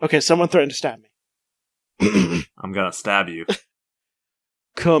 Okay, someone threatened to stab me. I'm gonna stab you.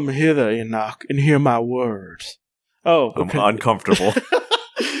 "Come hither, Enoch, and hear my words." Oh, I'm uncomfortable.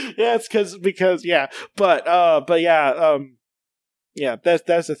 Yeah, it's because yeah, but yeah, that's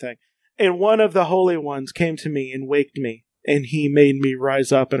the thing. "And one of the holy ones came to me and waked me, and he made me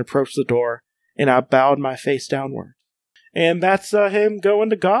rise up and approach the door, and I bowed my face downward." And that's him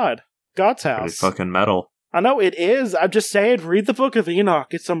going to God's Pretty house. fucking metal. I know it is. I'm just saying, read the Book of Enoch.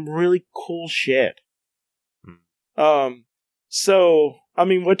 It's some really cool shit. So, I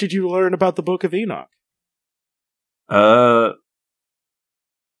mean, what did you learn about the Book of Enoch?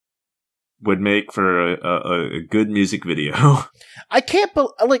 Would make for a good music video. I can't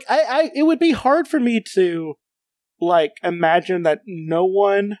it would be hard for me to imagine that no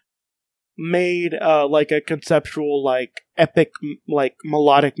one made a conceptual epic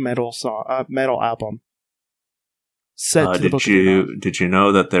melodic metal song metal album set to the Book of Enoch. Did you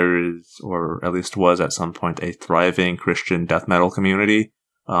know that there is, or at least was at some point, a thriving Christian death metal community?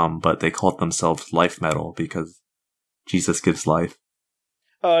 But they called themselves life metal because Jesus gives life.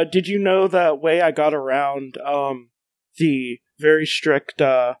 Did you know that way I got around the very strict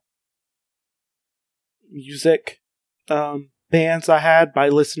music bands I had by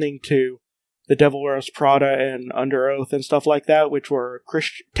listening to The Devil Wears Prada and Under Oath and stuff like that, which were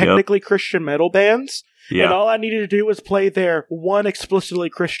technically Christian metal bands. Yeah. And all I needed to do was play their one explicitly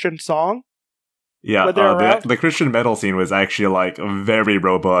Christian song. Yeah, the Christian metal scene was actually very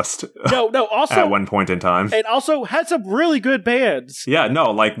robust. No, also at one point in time, and also had some really good bands. Yeah,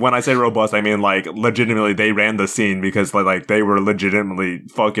 no, when I say robust, I mean legitimately they ran the scene because they were legitimately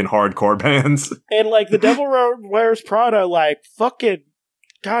fucking hardcore bands. And The Devil Wears Prada, fucking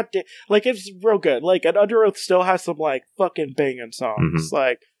goddamn, it's real good. And Under Oath still has some fucking banging songs.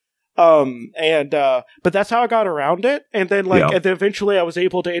 Mm-hmm. But that's how I got around it. And then and then eventually I was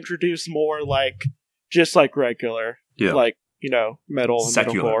able to introduce more just regular, metal and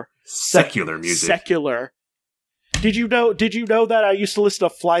metalcore. Secular music. Secular. Did you know that I used to listen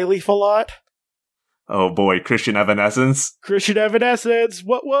to Flyleaf a lot? Oh boy, Christian Evanescence. Christian Evanescence,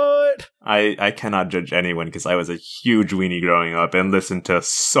 what? I cannot judge anyone because I was a huge weenie growing up and listened to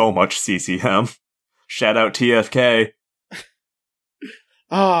so much CCM. Shout out TFK.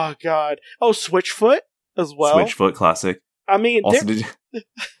 Oh, God. Oh, Switchfoot as well? Switchfoot classic. I mean... Also, did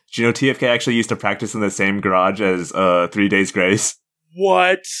you know TFK actually used to practice in the same garage as 3 Days Grace?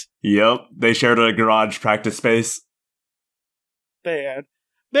 What? Yep, they shared a garage practice space. Man,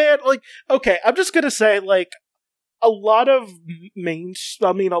 okay, I'm just gonna say, a lot of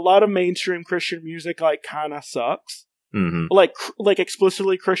mainstream Christian music, kinda sucks. Mm-hmm.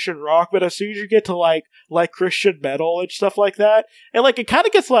 Explicitly Christian rock, but as soon as you get to like Christian metal and stuff like that, and it kind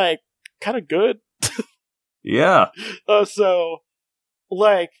of gets kind of good. Yeah. And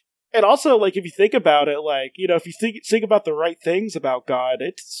also if you think about it, if you think about the right things about God,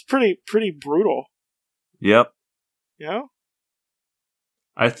 it's pretty brutal. Yep. You know?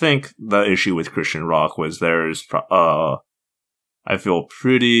 I think the issue with Christian rock was there's I feel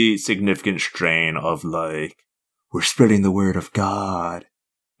pretty significant strain of we're spreading the word of God.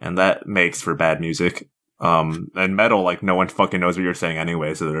 And that makes for bad music. And metal, no one fucking knows what you're saying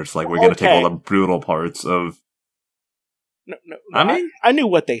anyway, so they're just we're gonna take all the brutal parts of... No, I knew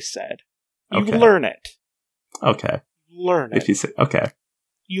what they said. You Okay. learn it. Okay. Learn it. If you say... Okay.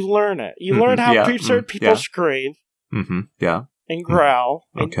 You learn it. You learn how certain people scream Mm-hmm. Yeah. and growl.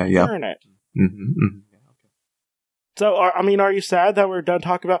 Okay, and yeah. learn it. Mm-hmm. Mm-hmm. So, are you sad that we're done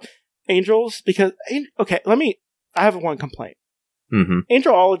talking about angels? Because, I have one complaint. Mm-hmm.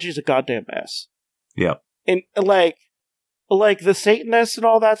 Angelology is a goddamn mess. Yep. And, the Satanists and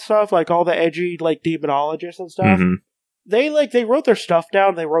all that stuff, all the edgy, demonologists and stuff, Mm-hmm. they wrote their stuff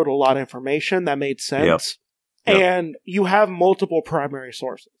down, they wrote a lot of information that made sense, Yep. and you have multiple primary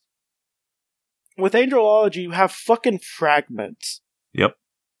sources. With angelology, you have fucking fragments. Yep.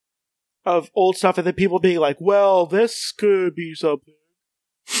 Of old stuff, and then people being well, this could be something.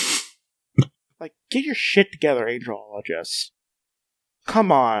 Get your shit together, angelologists.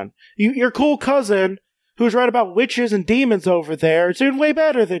 Come on. Your cool cousin, who's right about witches and demons over there, is doing way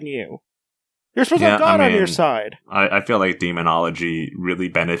better than you. You're supposed to have God on your side. I feel like demonology really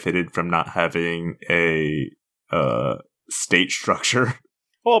benefited from not having a state structure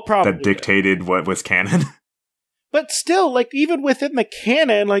Well, probably that dictated what was canon. But still, like, even within the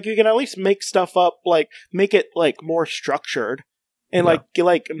canon, like, you can at least make stuff up, like, make it, like, more structured. And, like,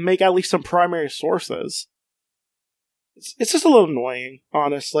 make at least some primary sources. It's just a little annoying,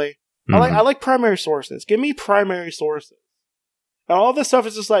 honestly. Mm-hmm. I like primary sources. Give me primary sources. And all this stuff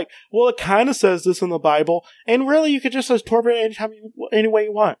is just like, well, it kind of says this in the Bible, and really, you could just interpret it any way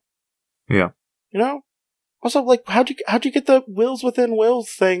you want. Yeah. You know? Also, like, how'd you get the wills within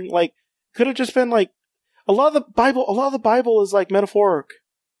wills thing? Like, could have just been, like, a lot of the Bible is, like, metaphoric.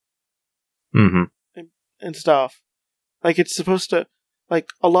 Mm-hmm. And stuff. Like, it's supposed to, like,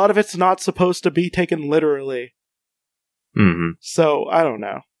 a lot of it's not supposed to be taken literally. Mm-hmm. So, I don't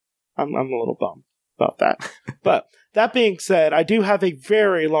know. I'm a little bummed about that. But, that being said, I do have a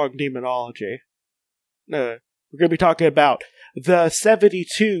very long demonology. We're going to be talking about the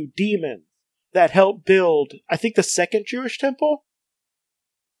 72 demons that helped build, I think, the second Jewish temple?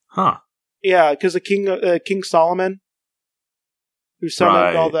 Huh. Yeah, because of King Solomon, who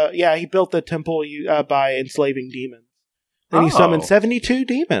summoned all the... Yeah, he built the temple by enslaving demons. And he summoned 72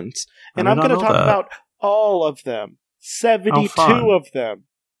 demons. And I'm going to talk about all of them. 72 of them.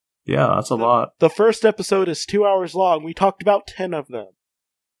 Yeah, that's a lot. The first episode is 2 hours long. We talked about 10 of them.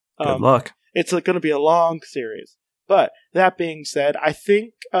 Good luck. It's going to be a long series. But, that being said, I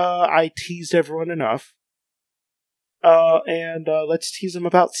think I teased everyone enough. And let's tease them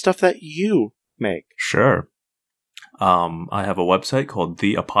about stuff that you make. Sure. I have a website called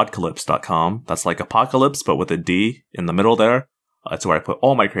theapocalypse.com. That's like apocalypse, but with a D in the middle there. That's where I put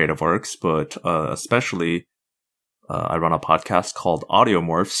all my creative works, but especially I run a podcast called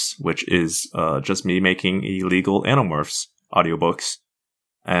Audiomorphs, which is just me making illegal Animorphs audiobooks.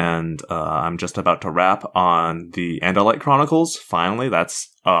 And I'm just about to wrap on the Andalite Chronicles. Finally, that's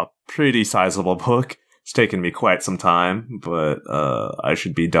a pretty sizable book. It's taken me quite some time, but I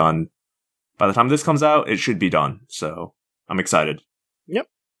should be done. By the time this comes out, it should be done. So I'm excited. Yep.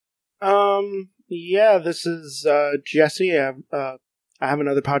 Yeah, this is Jesse. I have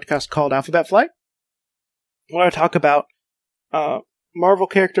another podcast called Alphabet Flight, where I talk about Marvel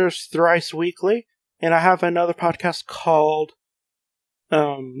characters thrice weekly. And I have another podcast called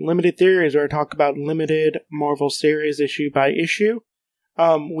Limited Theories, where I talk about limited Marvel series issue by issue.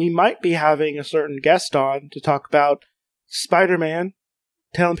 We might be having a certain guest on to talk about Spider-Man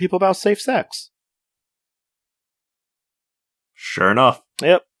telling people about safe sex. Sure enough.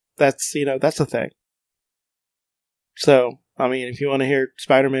 Yep. That's a thing. So, I mean, if you want to hear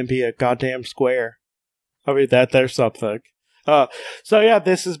Spider-Man be a goddamn square, I mean, there's something. So yeah,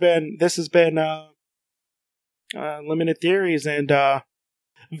 this has been Limited Theories, and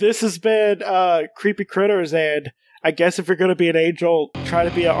this has been Creepy Critters, and I guess if you're going to be an angel, try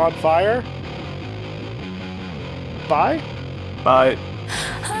to be on fire. Bye? Bye.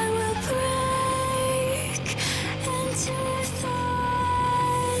 I